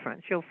the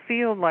difference. You'll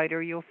feel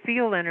lighter. You'll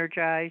feel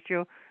energized.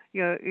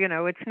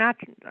 It's not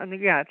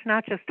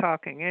just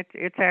talking.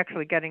 It's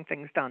actually getting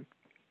things done.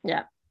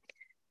 Yeah.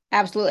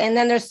 Absolutely. And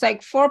then there's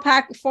like 4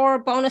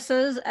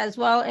 bonuses as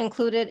well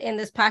included in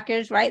this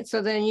package, right?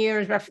 So the New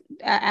Year's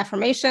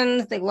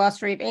affirmations, the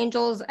glossary of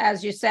angels,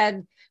 as you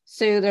said,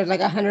 Sue, there's like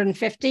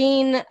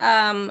 115.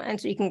 And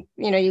so you can,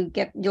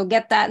 you'll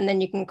get that, and then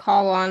you can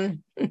call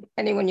on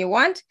anyone you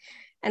want.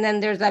 And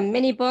then there's a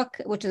mini book,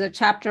 which is a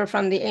chapter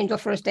from the Angel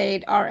First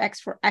Aid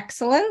RX for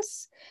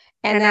Excellence.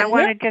 And I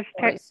want to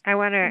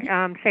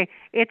say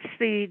it's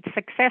the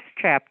success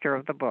chapter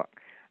of the book.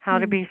 How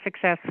to be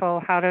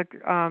successful, how to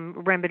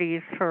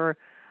remedies for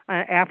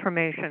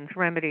affirmations,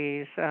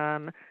 remedies,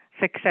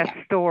 success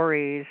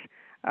stories.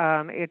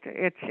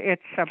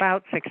 It's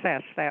about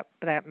success,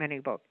 that mini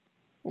book.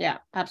 Yeah,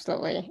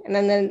 absolutely. And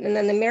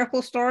then the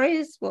miracle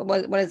stories.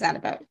 What is that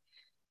about?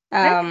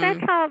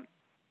 That's how.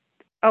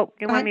 Oh,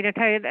 you want me to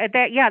tell you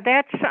that? Yeah,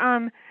 that's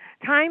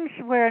times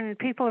when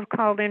people have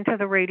called into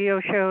the radio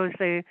shows.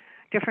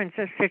 Different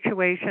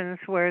situations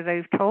where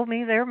they've told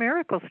me their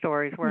miracle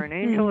stories, where an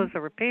angel has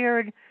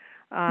appeared,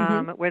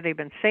 where they've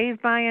been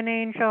saved by an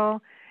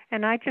angel,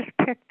 and I just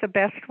picked the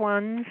best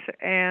ones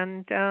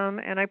and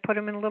I put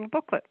them in a little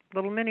booklet,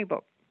 little mini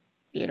book.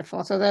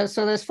 Beautiful. So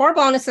there's 4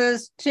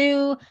 bonuses,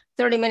 2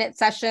 30-minute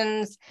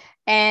sessions,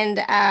 and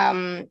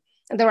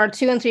there are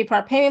 2 and 3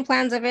 part payment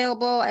plans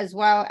available, as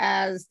well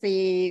as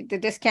the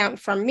discount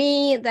from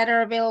me that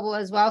are available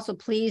as well. So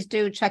please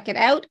do check it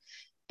out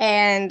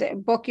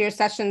and book your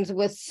sessions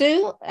with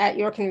Sue at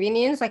your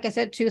convenience. Like I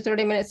said, 2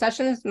 30-minute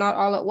sessions, not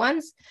all at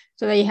once,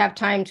 so that you have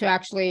time to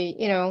actually,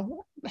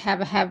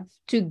 have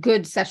 2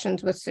 good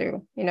sessions with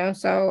Sue,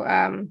 so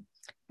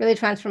really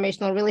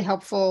transformational, really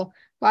helpful,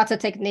 lots of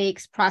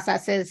techniques,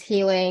 processes,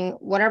 healing,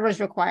 whatever is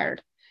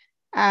required.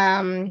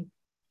 All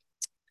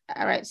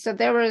right, so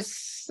that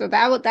is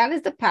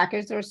the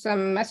package. There's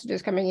some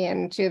messages coming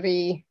in to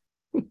the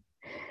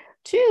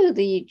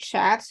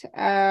chat.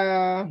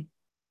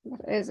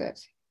 What is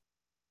it?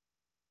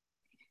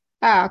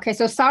 Okay,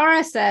 so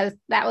Sarah says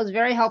that was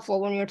very helpful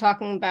when you were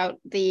talking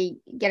about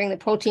getting the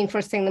protein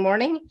first thing in the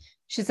morning.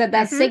 She said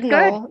that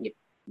signal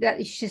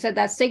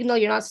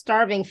you're not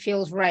starving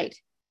feels right.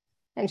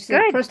 And she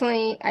said,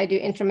 personally, I do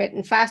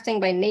intermittent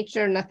fasting by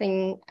nature,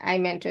 nothing I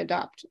meant to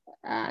adopt.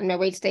 And my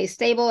weight stays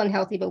stable and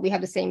healthy, but we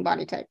have the same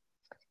body type.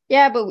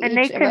 Yeah, but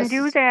they can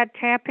do that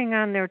tapping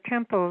on their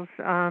temples.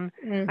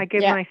 I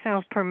give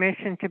myself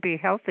permission to be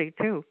healthy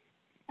too.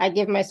 I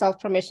give myself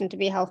permission to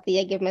be healthy.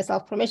 I give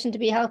myself permission to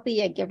be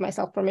healthy. I give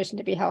myself permission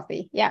to be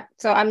healthy. Yeah.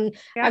 So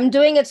I'm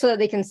doing it so that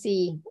they can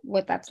see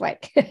what that's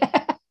like.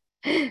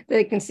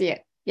 They can see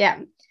it. Yeah.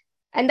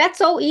 And that's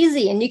so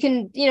easy. And you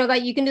can,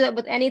 that you can do that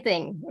with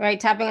anything, right?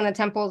 Tapping on the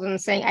temples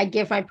and saying, I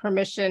give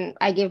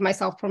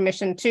myself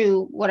permission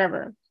to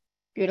whatever.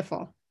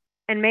 Beautiful.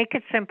 And make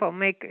it simple.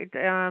 Make it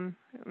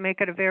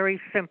a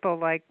very simple,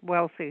 like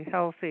wealthy,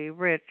 healthy,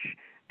 rich.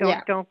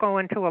 Don't go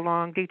into a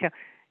long detail.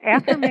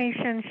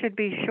 Affirmation should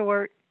be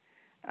short.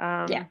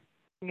 I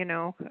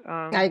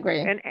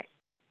agree.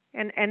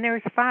 And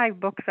there's 5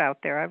 books out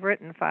there. I've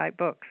written 5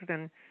 books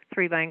in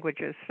 3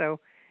 languages, so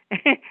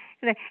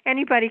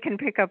anybody can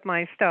pick up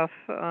my stuff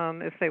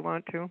if they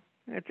want to.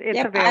 It's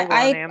available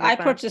on Amazon. I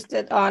purchased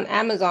it on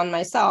Amazon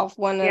myself.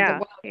 One of the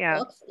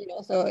books,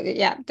 so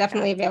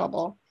definitely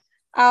available.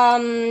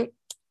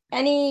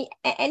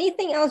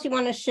 Anything else you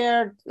want to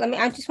share?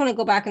 I just want to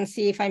go back and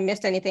see if I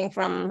missed anything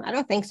from. I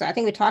don't think so. I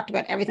think we talked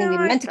about everything we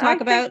meant to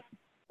talk about.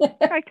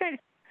 I think,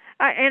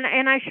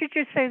 and I should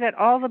just say that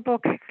all the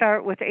books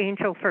start with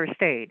Angel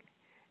First Aid.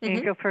 Mm-hmm.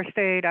 Angel First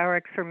Aid,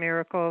 RX for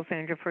Miracles,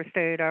 Angel First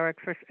Aid,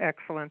 RX for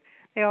Excellence.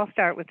 They all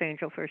start with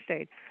Angel First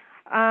Aid.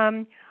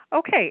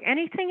 Okay,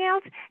 anything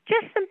else?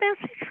 Just the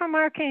message from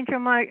Archangel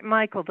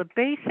Michael. The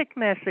basic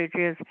message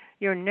is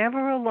you're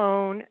never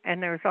alone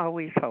and there's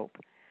always hope.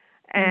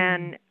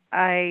 And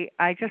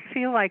I just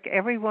feel like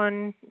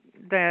everyone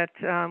that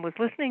was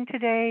listening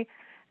today,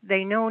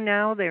 they know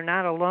now they're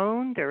not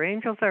alone. Their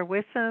angels are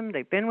with them.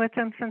 They've been with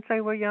them since they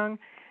were young.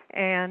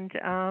 And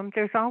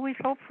there's always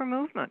hope for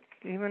movement,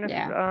 even if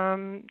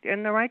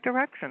in the right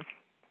direction.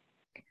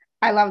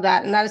 I love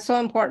that, and that is so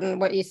important.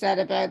 What you said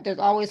about there's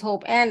always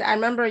hope. And I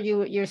remember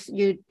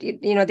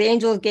the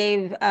angels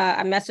gave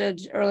a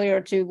message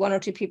earlier to 1 or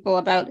 2 people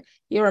about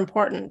you're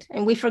important,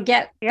 and we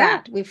forget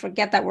that. We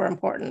forget that we're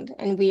important,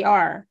 and we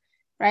are,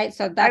 right?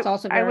 So that's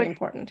also very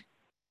important.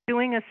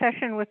 Doing a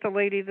session with the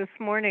lady this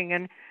morning,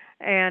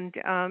 and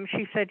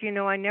she said,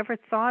 I never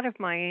thought of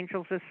my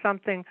angels as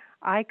something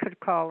I could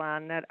call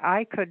on, that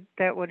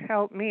would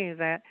help me,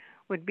 that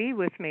would be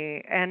with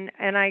me. And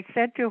I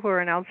said to her,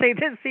 and I'll say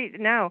this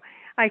now,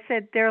 I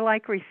said, they're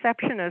like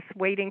receptionists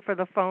waiting for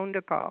the phone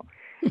to call,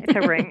 to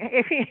ring.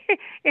 If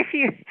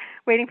you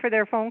waiting for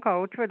their phone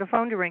call, for the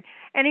phone to ring.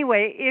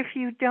 Anyway, if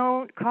you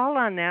don't call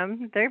on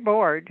them, they're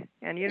bored,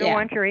 and you don't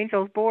want your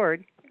angels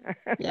bored.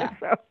 Yeah,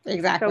 so,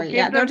 exactly. So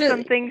give them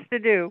some things to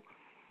do.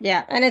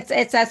 Yeah, and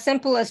it's as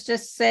simple as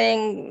just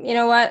saying, you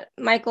know what,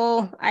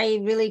 Michael, I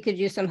really could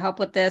use some help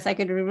with this. I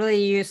could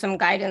really use some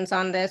guidance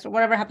on this, or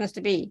whatever happens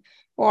to be.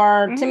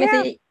 Or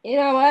Timothy, you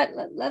know what,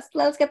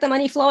 let's get the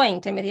money flowing,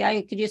 Timothy.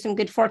 I could use some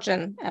good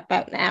fortune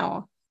about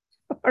now,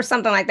 or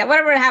something like that.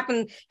 Whatever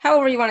happened,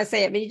 however you want to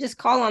say it, but you just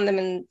call on them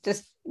and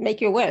just make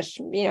your wish,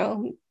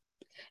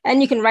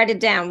 And you can write it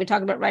down. We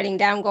talked about writing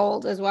down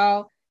goals as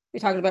well. We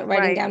talked about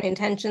writing down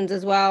intentions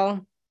as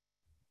well.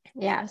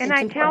 Yeah. And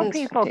I tell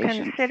people,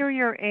 consider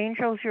your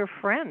angels your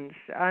friends.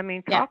 I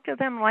mean, talk to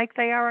them like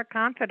they are a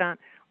confidant,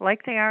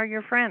 like they are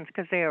your friends,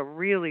 because they are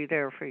really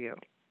there for you.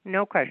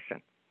 No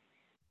question.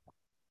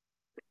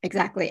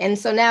 Exactly. And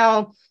so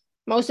now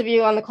most of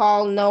you on the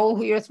call know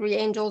who your 3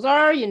 angels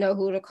are. You know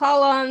who to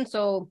call on.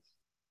 So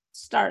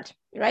start,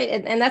 right?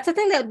 And that's the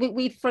thing that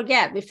we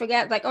forget. We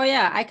forget, like, oh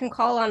yeah, I can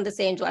call on this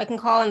angel. I can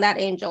call on that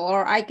angel,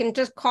 or I can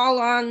just call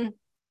on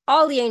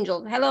all the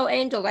angels. Hello,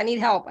 angels. I need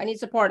help. I need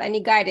support. I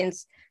need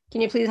guidance.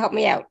 Can you please help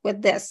me out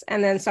with this?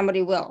 And then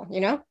somebody will,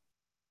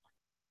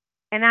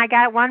 And I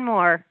got one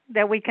more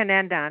that we can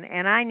end on.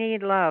 And I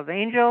need love.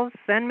 Angels,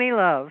 send me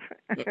love.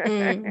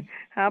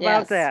 How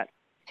about that?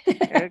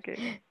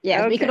 Okay.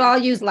 Yes, we could all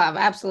use love.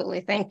 Absolutely.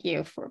 Thank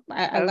you.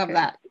 I love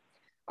that.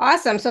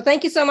 Awesome. So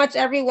thank you so much,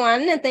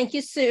 everyone. And thank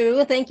you,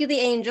 Sue. Thank you, the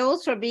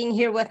angels, for being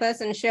here with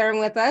us and sharing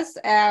with us.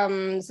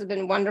 This has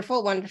been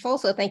wonderful, wonderful.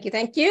 So thank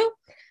you.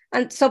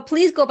 And so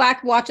please go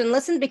back, watch and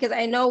listen, because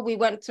I know we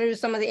went through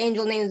some of the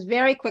angel names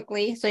very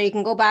quickly. So you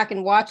can go back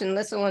and watch and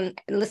listen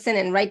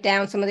and write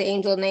down some of the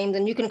angel names,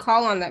 and you can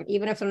call on them.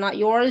 Even if they're not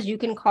yours, you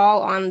can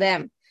call on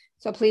them.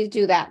 So please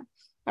do that.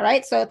 All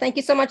right. So thank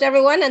you so much,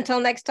 everyone.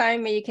 Until next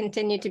time, may you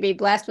continue to be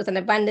blessed with an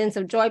abundance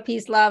of joy,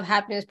 peace, love,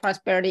 happiness,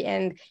 prosperity,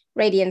 and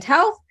radiant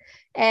health.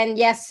 And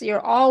yes, you're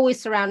always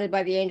surrounded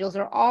by the angels.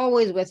 They're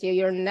always with you.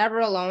 You're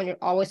never alone. You're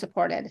always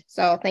supported.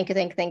 So thank you.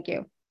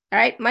 All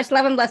right. Much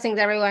love and blessings,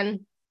 everyone.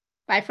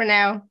 Bye for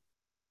now.